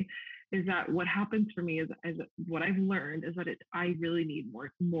for me is that what happens for me is what I've learned is that I really need more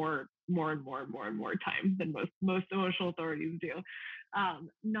time than most emotional authorities do.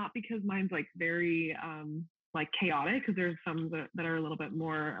 Not because mine's like very like chaotic, because there's some that are a little bit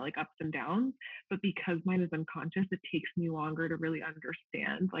more like ups and downs, but because mine is unconscious, it takes me longer to really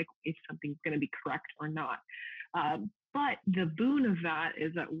understand like if something's going to be correct or not. But the boon of that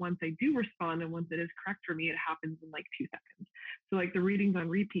is that once I do respond and once it is correct for me, it happens in like 2 seconds. So like the Readings on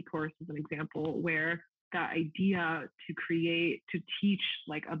Repeat course is an example where that idea to create, to teach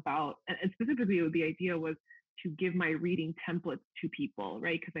like about, and specifically the idea was to give my reading templates to people,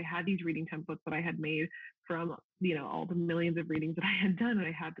 right? Because I had these reading templates that I had made from, all the millions of readings that I had done. And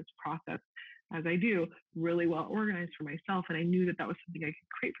I had this process, as I do, really well organized for myself. And I knew that that was something I could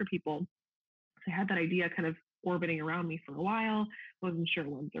create for people. So I had that idea kind of orbiting around me for a while. Wasn't sure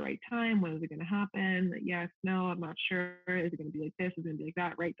when's the right time. When is it going to happen? Yes, no, I'm not sure. Is it going to be like this? Is it going to be like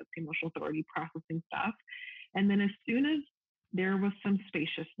that? Right? That's the emotional authority processing stuff. And then as soon as there was some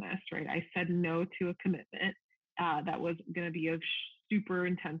spaciousness, right, I said no to a commitment that was going to be a super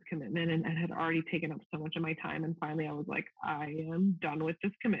intense commitment and had already taken up so much of my time. And finally, I was like, I am done with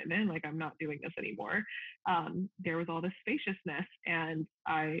this commitment. Like, I'm not doing this anymore. There was all this spaciousness, and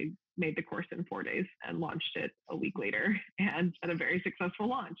I made the course in 4 days and launched it a week later and had a very successful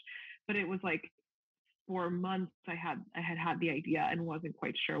launch. But it was like 4 months I had the idea and wasn't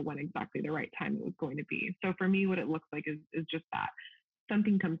quite sure when exactly the right time it was going to be. So for me, what it looks like is just that.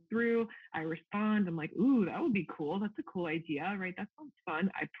 Something comes through, I respond, I'm like, ooh, that would be cool. That's a cool idea, right? That sounds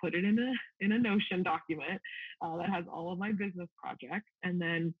fun. I put it in a Notion document that has all of my business projects. And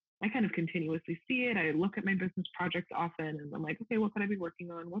then I kind of continuously see it. I look at my business projects often and I'm like, okay, what could I be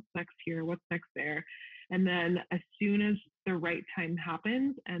working on? What's next here? What's next there? And then as soon as the right time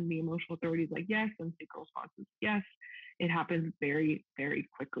happens and the emotional authority is like, yes, and sacral response is yes, it happens very, very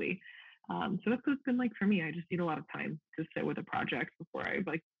quickly. So that's what it's been like for me. I just need a lot of time to sit with a project before I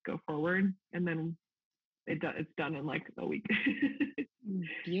like go forward, and then it's done in like a week.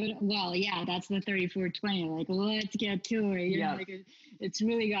 Beautiful. Well, yeah, that's the 3420. Like, let's get to it. Yeah. Like, it's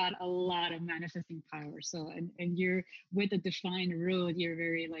really got a lot of manifesting power. So, and you're with a defined road. You're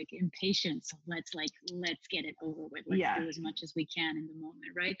very like impatient. So let's get it over with. Let's do as much as we can in the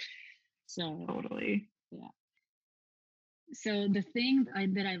moment, right? So totally. Yeah. So the thing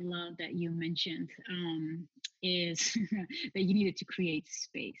that I love that you mentioned is that you needed to create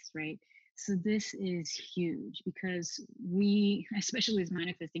space, right? So this is huge because we, especially as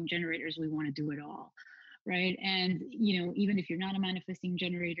manifesting generators, we want to do it all, right? And even if you're not a manifesting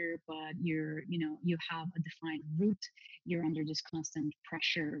generator, but you have a defined route, you're under this constant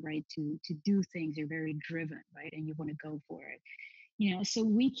pressure, right, to do things. You're very driven, right, and you want to go for it. So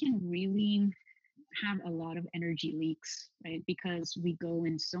we can really have a lot of energy leaks, right? Because we go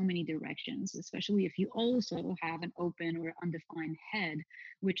in so many directions, especially if you also have an open or undefined head,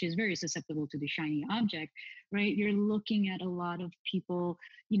 which is very susceptible to the shiny object, right? You're looking at a lot of people,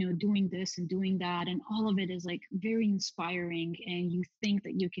 doing this and doing that, and all of it is like very inspiring. And you think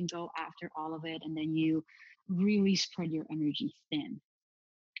that you can go after all of it, and then you really spread your energy thin.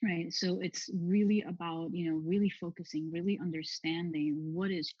 Right. So it's really about, really focusing, really understanding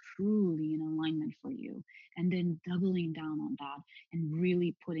what is truly in alignment for you, and then doubling down on that and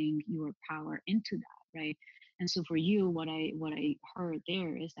really putting your power into that. Right. And so for you, what I heard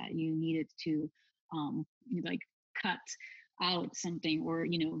there is that you needed to like cut out something, or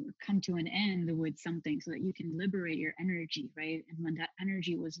come to an end with something so that you can liberate your energy, right? And when that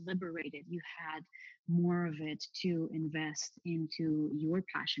energy was liberated, you had more of it to invest into your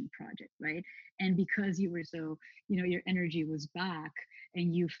passion project, right? And because you were so, your energy was back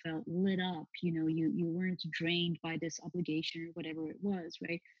and you felt lit up, you weren't drained by this obligation or whatever it was,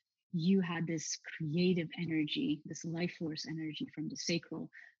 right? You had this creative energy, this life force energy from the sacral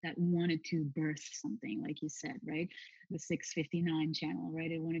that wanted to birth something, like you said, right? The 659 channel,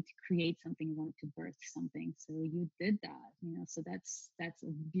 right? It wanted to create something, it wanted to birth something. So you did that, so that's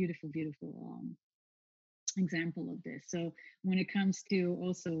a beautiful, beautiful example of this. So when it comes to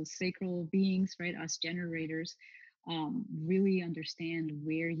also sacral beings, right, us generators, really understand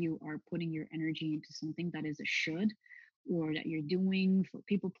where you are putting your energy into something that is a should, or that you're doing for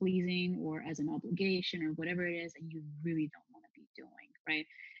people pleasing or as an obligation or whatever it is that you really don't want to be doing, right?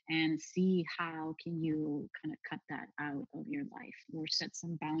 And see how can you kind of cut that out of your life, or set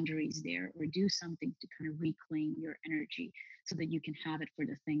some boundaries there, or do something to kind of reclaim your energy so that you can have it for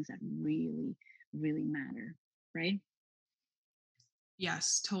the things that really, really matter, right?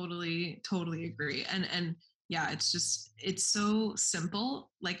 Yes, totally agree. And yeah, it's so simple,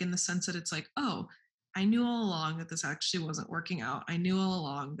 like in the sense that it's like, oh, I knew all along that this actually wasn't working out. I knew all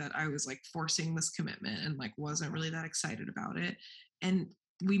along that I was like forcing this commitment and like wasn't really that excited about it. And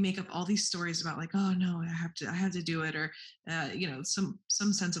we make up all these stories about like, oh no, I have to do it, or some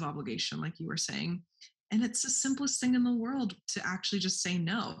sense of obligation, like you were saying. And it's the simplest thing in the world to actually just say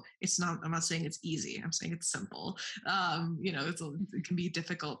no. I'm not saying it's easy. I'm saying it's simple. It can be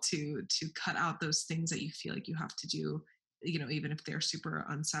difficult to cut out those things that you feel like you have to do, even if they're super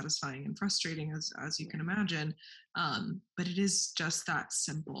unsatisfying and frustrating, as you can imagine. But it is just that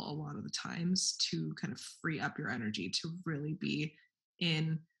simple a lot of the times, to kind of free up your energy to really be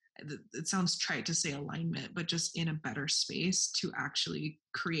in, it sounds trite to say alignment, but just in a better space to actually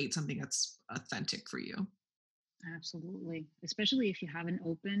create something that's authentic for you. Absolutely, especially if you have an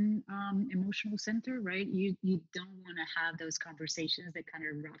open emotional center, right? You don't want to have those conversations that kind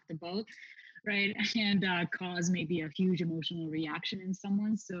of rock the boat, right? And cause maybe a huge emotional reaction in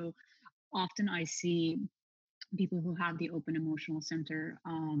someone. So often I see people who have the open emotional center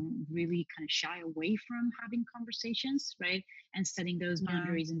really kind of shy away from having conversations, right? And setting those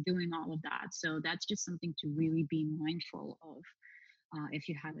boundaries and doing all of that. So that's just something to really be mindful of if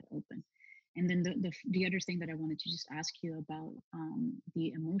you have it open. And then the other thing that I wanted to just ask you about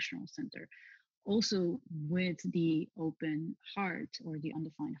the emotional center, also with the open heart, or the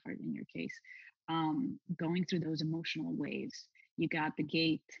undefined heart in your case, going through those emotional waves. You got the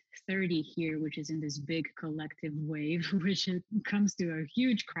gate 30 here, which is in this big collective wave, which comes to a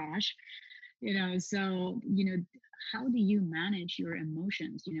huge crash. So how do you manage your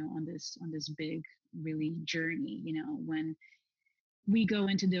emotions, on this big, really journey, when we go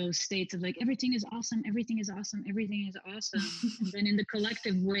into those states of like, everything is awesome, everything is awesome, everything is awesome. And then in the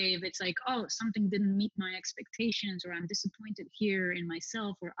collective wave, it's like, oh, something didn't meet my expectations, or I'm disappointed here in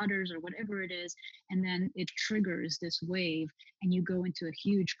myself or others or whatever it is. And then it triggers this wave, and you go into a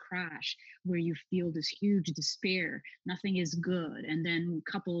huge crash where you feel this huge despair. Nothing is good. And then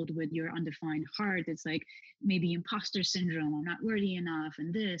coupled with your undefined heart, it's like maybe imposter syndrome, I'm not worthy enough,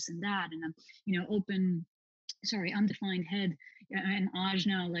 and this and that. And I'm, undefined head and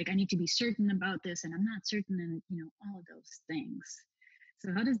ajna, like I need to be certain about this and I'm not certain, and all of those things.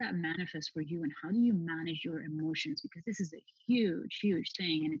 So how does that manifest for you, and how do you manage your emotions? Because this is a huge, huge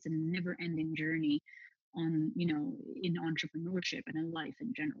thing, and it's a never ending journey on, in entrepreneurship and in life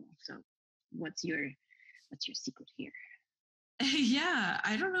in general. So what's your secret here? Yeah,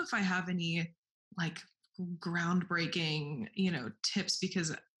 I don't know if I have any like groundbreaking, tips,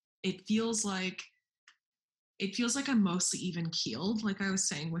 because it feels like I'm mostly even keeled, like I was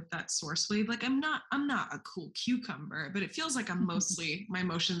saying with that source wave. Like I'm not a cool cucumber, but it feels like I'm mostly, my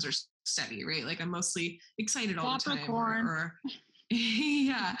emotions are steady, right? Like I'm mostly excited all the time, or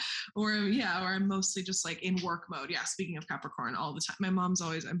or I'm mostly just like in work mode. Yeah. Speaking of Capricorn, all the time. My mom's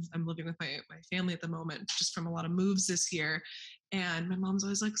always, I'm living with my family at the moment, just from a lot of moves this year. And my mom's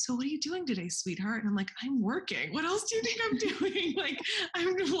always like, so what are you doing today, sweetheart? And I'm like, I'm working. What else do you think I'm doing? Like,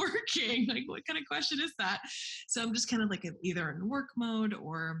 I'm working. Like, what kind of question is that? So I'm just kind of like either in work mode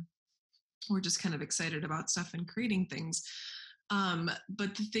or just kind of excited about stuff and creating things.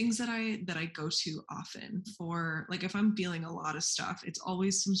 But the things that I go to often for, like, if I'm feeling a lot of stuff, it's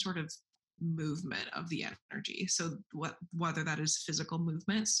always some sort of movement of the energy. So whether that is physical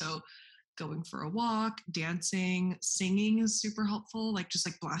movement, so going for a walk, dancing, singing is super helpful. Like just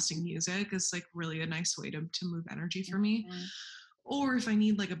like blasting music is like really a nice way to move energy for me. Mm-hmm. Or if I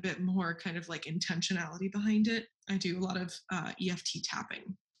need like a bit more kind of like intentionality behind it, I do a lot of EFT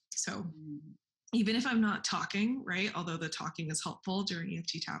tapping. So even if I'm not talking, right? Although the talking is helpful during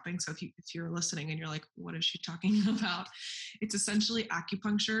EFT tapping. So if you're listening and you're like, what is she talking about? It's essentially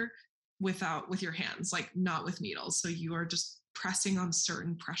acupuncture with your hands, like not with needles. So you are just pressing on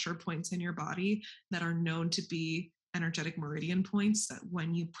certain pressure points in your body that are known to be energetic meridian points, that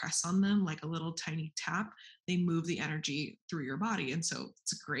when you press on them, like a little tiny tap, they move the energy through your body. And so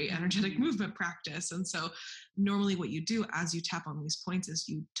it's a great energetic movement practice. And so normally what you do as you tap on these points is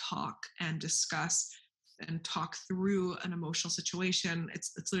you talk and discuss and talk through an emotional situation.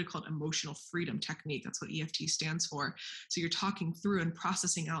 It's literally called emotional freedom technique. That's what EFT stands for. So you're talking through and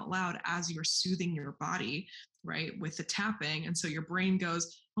processing out loud as you're soothing your body, right, with the tapping. And so your brain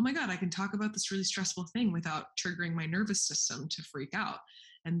goes, oh my God, I can talk about this really stressful thing without triggering my nervous system to freak out.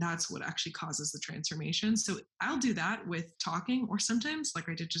 And that's what actually causes the transformation. So I'll do that with talking, or sometimes, like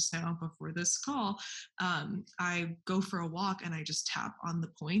I did just now before this call, I go for a walk and I just tap on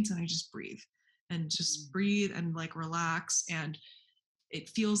the points and I just breathe. And just breathe and like relax. And it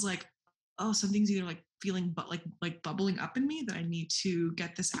feels like, oh, something's either like feeling but like bubbling up in me that I need to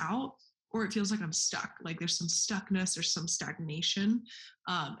get this out, or it feels like I'm stuck. Like there's some stuckness, there's some stagnation.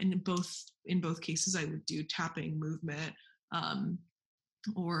 And in both cases, I would do tapping movement,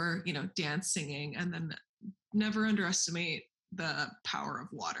 or dance, singing, and then never underestimate the power of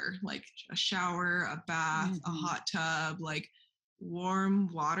water, like a shower, a bath, a hot tub, like warm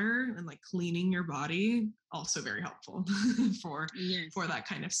water and like cleaning your body, also very helpful for that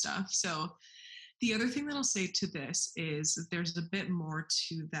kind of stuff. So the other thing that I'll say to this is that there's a bit more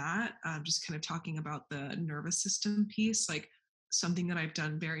to that. Just kind of talking about the nervous system piece, like something that I've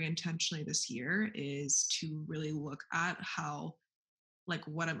done very intentionally this year is to really look at how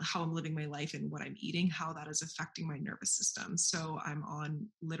I'm living my life and what I'm eating, how that is affecting my nervous system. So I'm on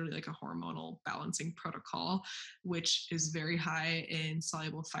literally like a hormonal balancing protocol, which is very high in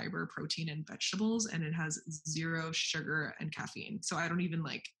soluble fiber, protein, and vegetables, and it has 0 sugar and caffeine. So I don't even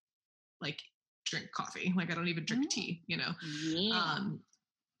like drink coffee. Like I don't even drink tea,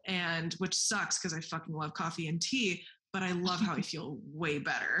 and which sucks because I fucking love coffee and tea. But I love how I feel way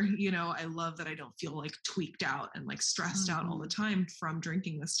better. I love that I don't feel like tweaked out and like stressed out all the time from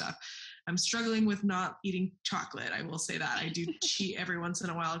drinking this stuff. I'm struggling with not eating chocolate. I will say that. I do cheat every once in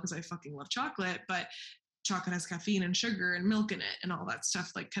a while because I fucking love chocolate, but chocolate has caffeine and sugar and milk in it, and all that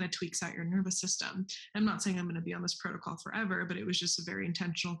stuff like kind of tweaks out your nervous system. I'm not saying I'm going to be on this protocol forever, but it was just a very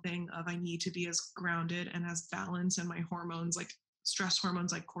intentional thing of I need to be as grounded and as balanced, and my hormones, like stress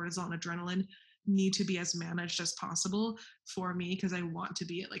hormones like cortisol and adrenaline, need to be as managed as possible for me, because I want to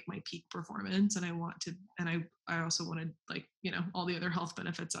be at like my peak performance, and I also wanted like all the other health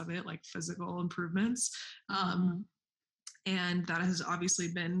benefits of it, like physical improvements. And that has obviously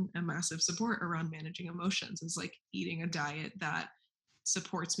been a massive support around managing emotions, is like eating a diet that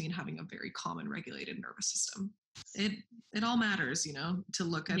supports me in having a very calm and regulated nervous system. It all matters, to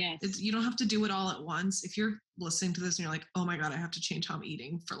look at. Yes. You don't have to do it all at once. If you're listening to this and you're like, oh my God, I have to change how I'm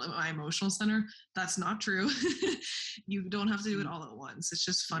eating for my emotional center, that's not true. You don't have to do it all at once. It's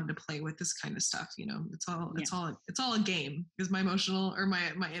just fun to play with this kind of stuff. It's all a game. Is my emotional or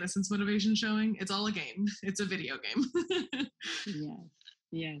my innocence motivation showing? It's all a game. It's a video game.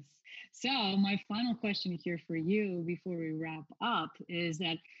 Yes. So my final question here for you before we wrap up is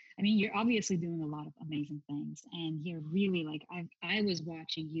that, I mean, you're obviously doing a lot of amazing things, and you're really like, I was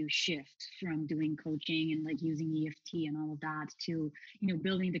watching you shift from doing coaching and like using EFT and all of that to,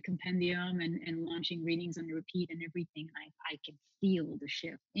 building the compendium and launching readings on repeat and everything. I can feel the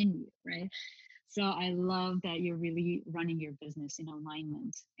shift in you, right? So I love that you're really running your business in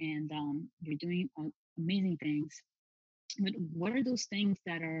alignment, and you're doing amazing things. But what are those things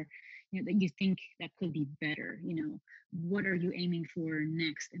that are, that you think that could be better? What are you aiming for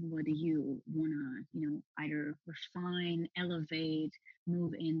next, and what do you want to, either refine, elevate,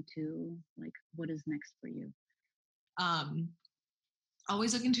 move into? Like, what is next for you?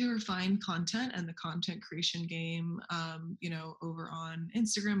 always looking to refine content and the content creation game, over on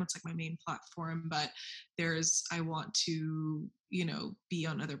Instagram. It's like my main platform, but I want to, be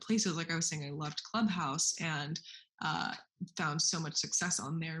on other places. Like I was saying, I loved Clubhouse and found so much success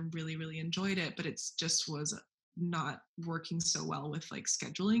on there, really, really enjoyed it, but it's just was not working so well with like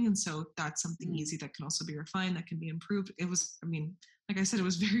scheduling. And so that's something easy that can also be refined, that can be improved. Like I said, it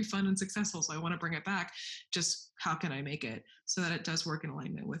was very fun and successful. So I want to bring it back. Just how can I make it so that it does work in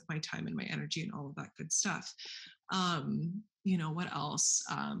alignment with my time and my energy and all of that good stuff? What else?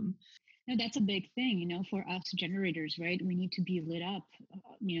 No, that's a big thing, for us generators, right? We need to be lit up,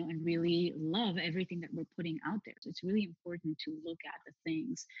 and really love everything that we're putting out there. So it's really important to look at the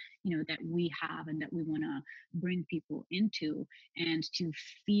things, that we have and that we want to bring people into, and to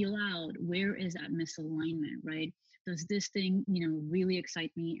feel out where is that misalignment, right? Does this thing, really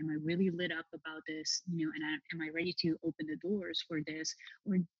excite me? Am I really lit up about this? And am I ready to open the doors for this?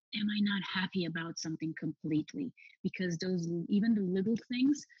 Or am I not happy about something completely? Because even the little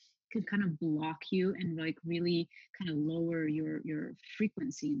things could kind of block you and like really kind of lower your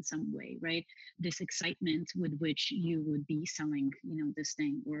frequency in some way, right? This excitement with which you would be selling, this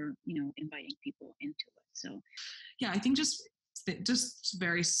thing, or, inviting people into it. So yeah, I think just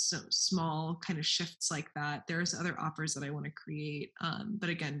very small kind of shifts like that. There's other offers that I want to create, but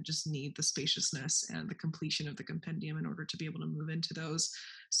again, just need the spaciousness and the completion of the compendium in order to be able to move into those.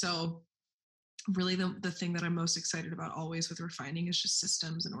 So really the thing that I'm most excited about always with refining is just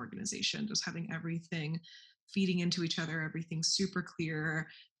systems and organization, just having everything feeding into each other, everything super clear.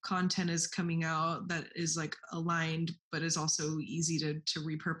 Content is coming out that is like aligned, but is also easy to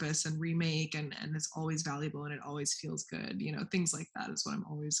repurpose and remake, and it's always valuable and it always feels good. Things like that is what I'm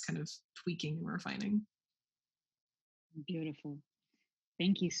always kind of tweaking and refining. Beautiful.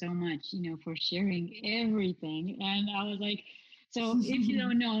 Thank you so much, for sharing everything. And I was like, so if you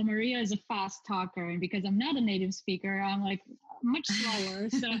don't know, Maria is a fast talker, and because I'm not a native speaker, I'm like much slower.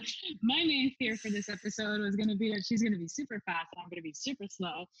 So my main fear for this episode was going to be that she's going to be super fast and I'm going to be super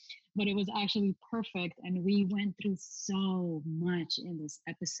slow, but it was actually perfect. And we went through so much in this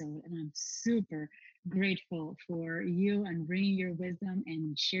episode, and I'm super grateful for you and bringing your wisdom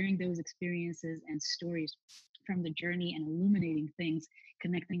and sharing those experiences and stories from the journey and illuminating things,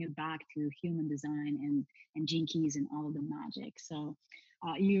 connecting it back to human design and Gene Keys and all of the magic. So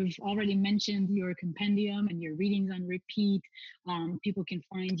you've already mentioned your compendium and your readings on repeat. People can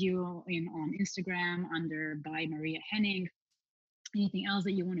find you on Instagram under by Maria Henning. Anything else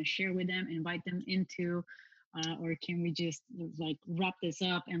that you want to share with them, invite them into, or can we just like wrap this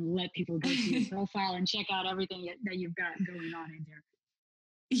up and let people go to your profile and check out everything that you've got going on in there?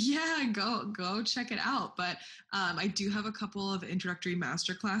 Yeah, go check it out. But I do have a couple of introductory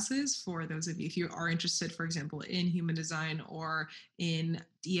masterclasses for those of you, if you are interested, for example, in human design or in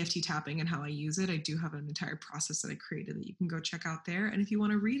EFT tapping and how I use it. I do have an entire process that I created that you can go check out there. And if you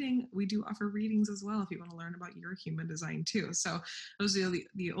want a reading, we do offer readings as well if you want to learn about your human design too. So those are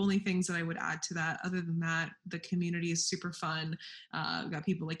the only things that I would add to that. Other than that, the community is super fun. We've got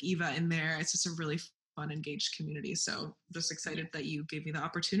people like Eva in there. It's just a really fun, engaged community. So just excited that you gave me the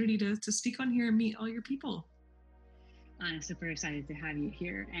opportunity to speak on here and meet all your people. I'm super excited to have you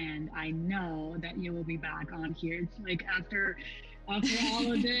here, and I know that you will be back on here. Like after all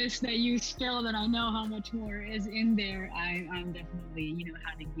of this that you spilled, and I know how much more is in there. I'm definitely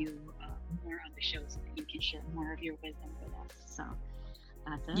having you more on the show so that you can share more of your wisdom with us. So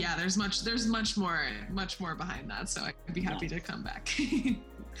that's it. Yeah, there's much more behind that. So I'd be happy to come back.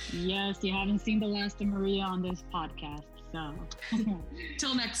 Yes, you haven't seen the last of Maria on this podcast. So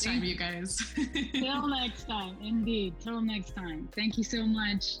till next time, you guys. Till next time, indeed. Till next time. Thank you so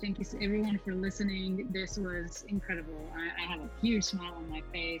much. Thank you everyone for listening. This was incredible. I have a huge smile on my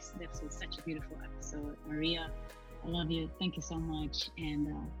face. This was such a beautiful episode. Maria, I love you. Thank you so much.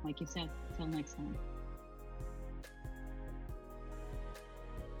 And like you said, till next time.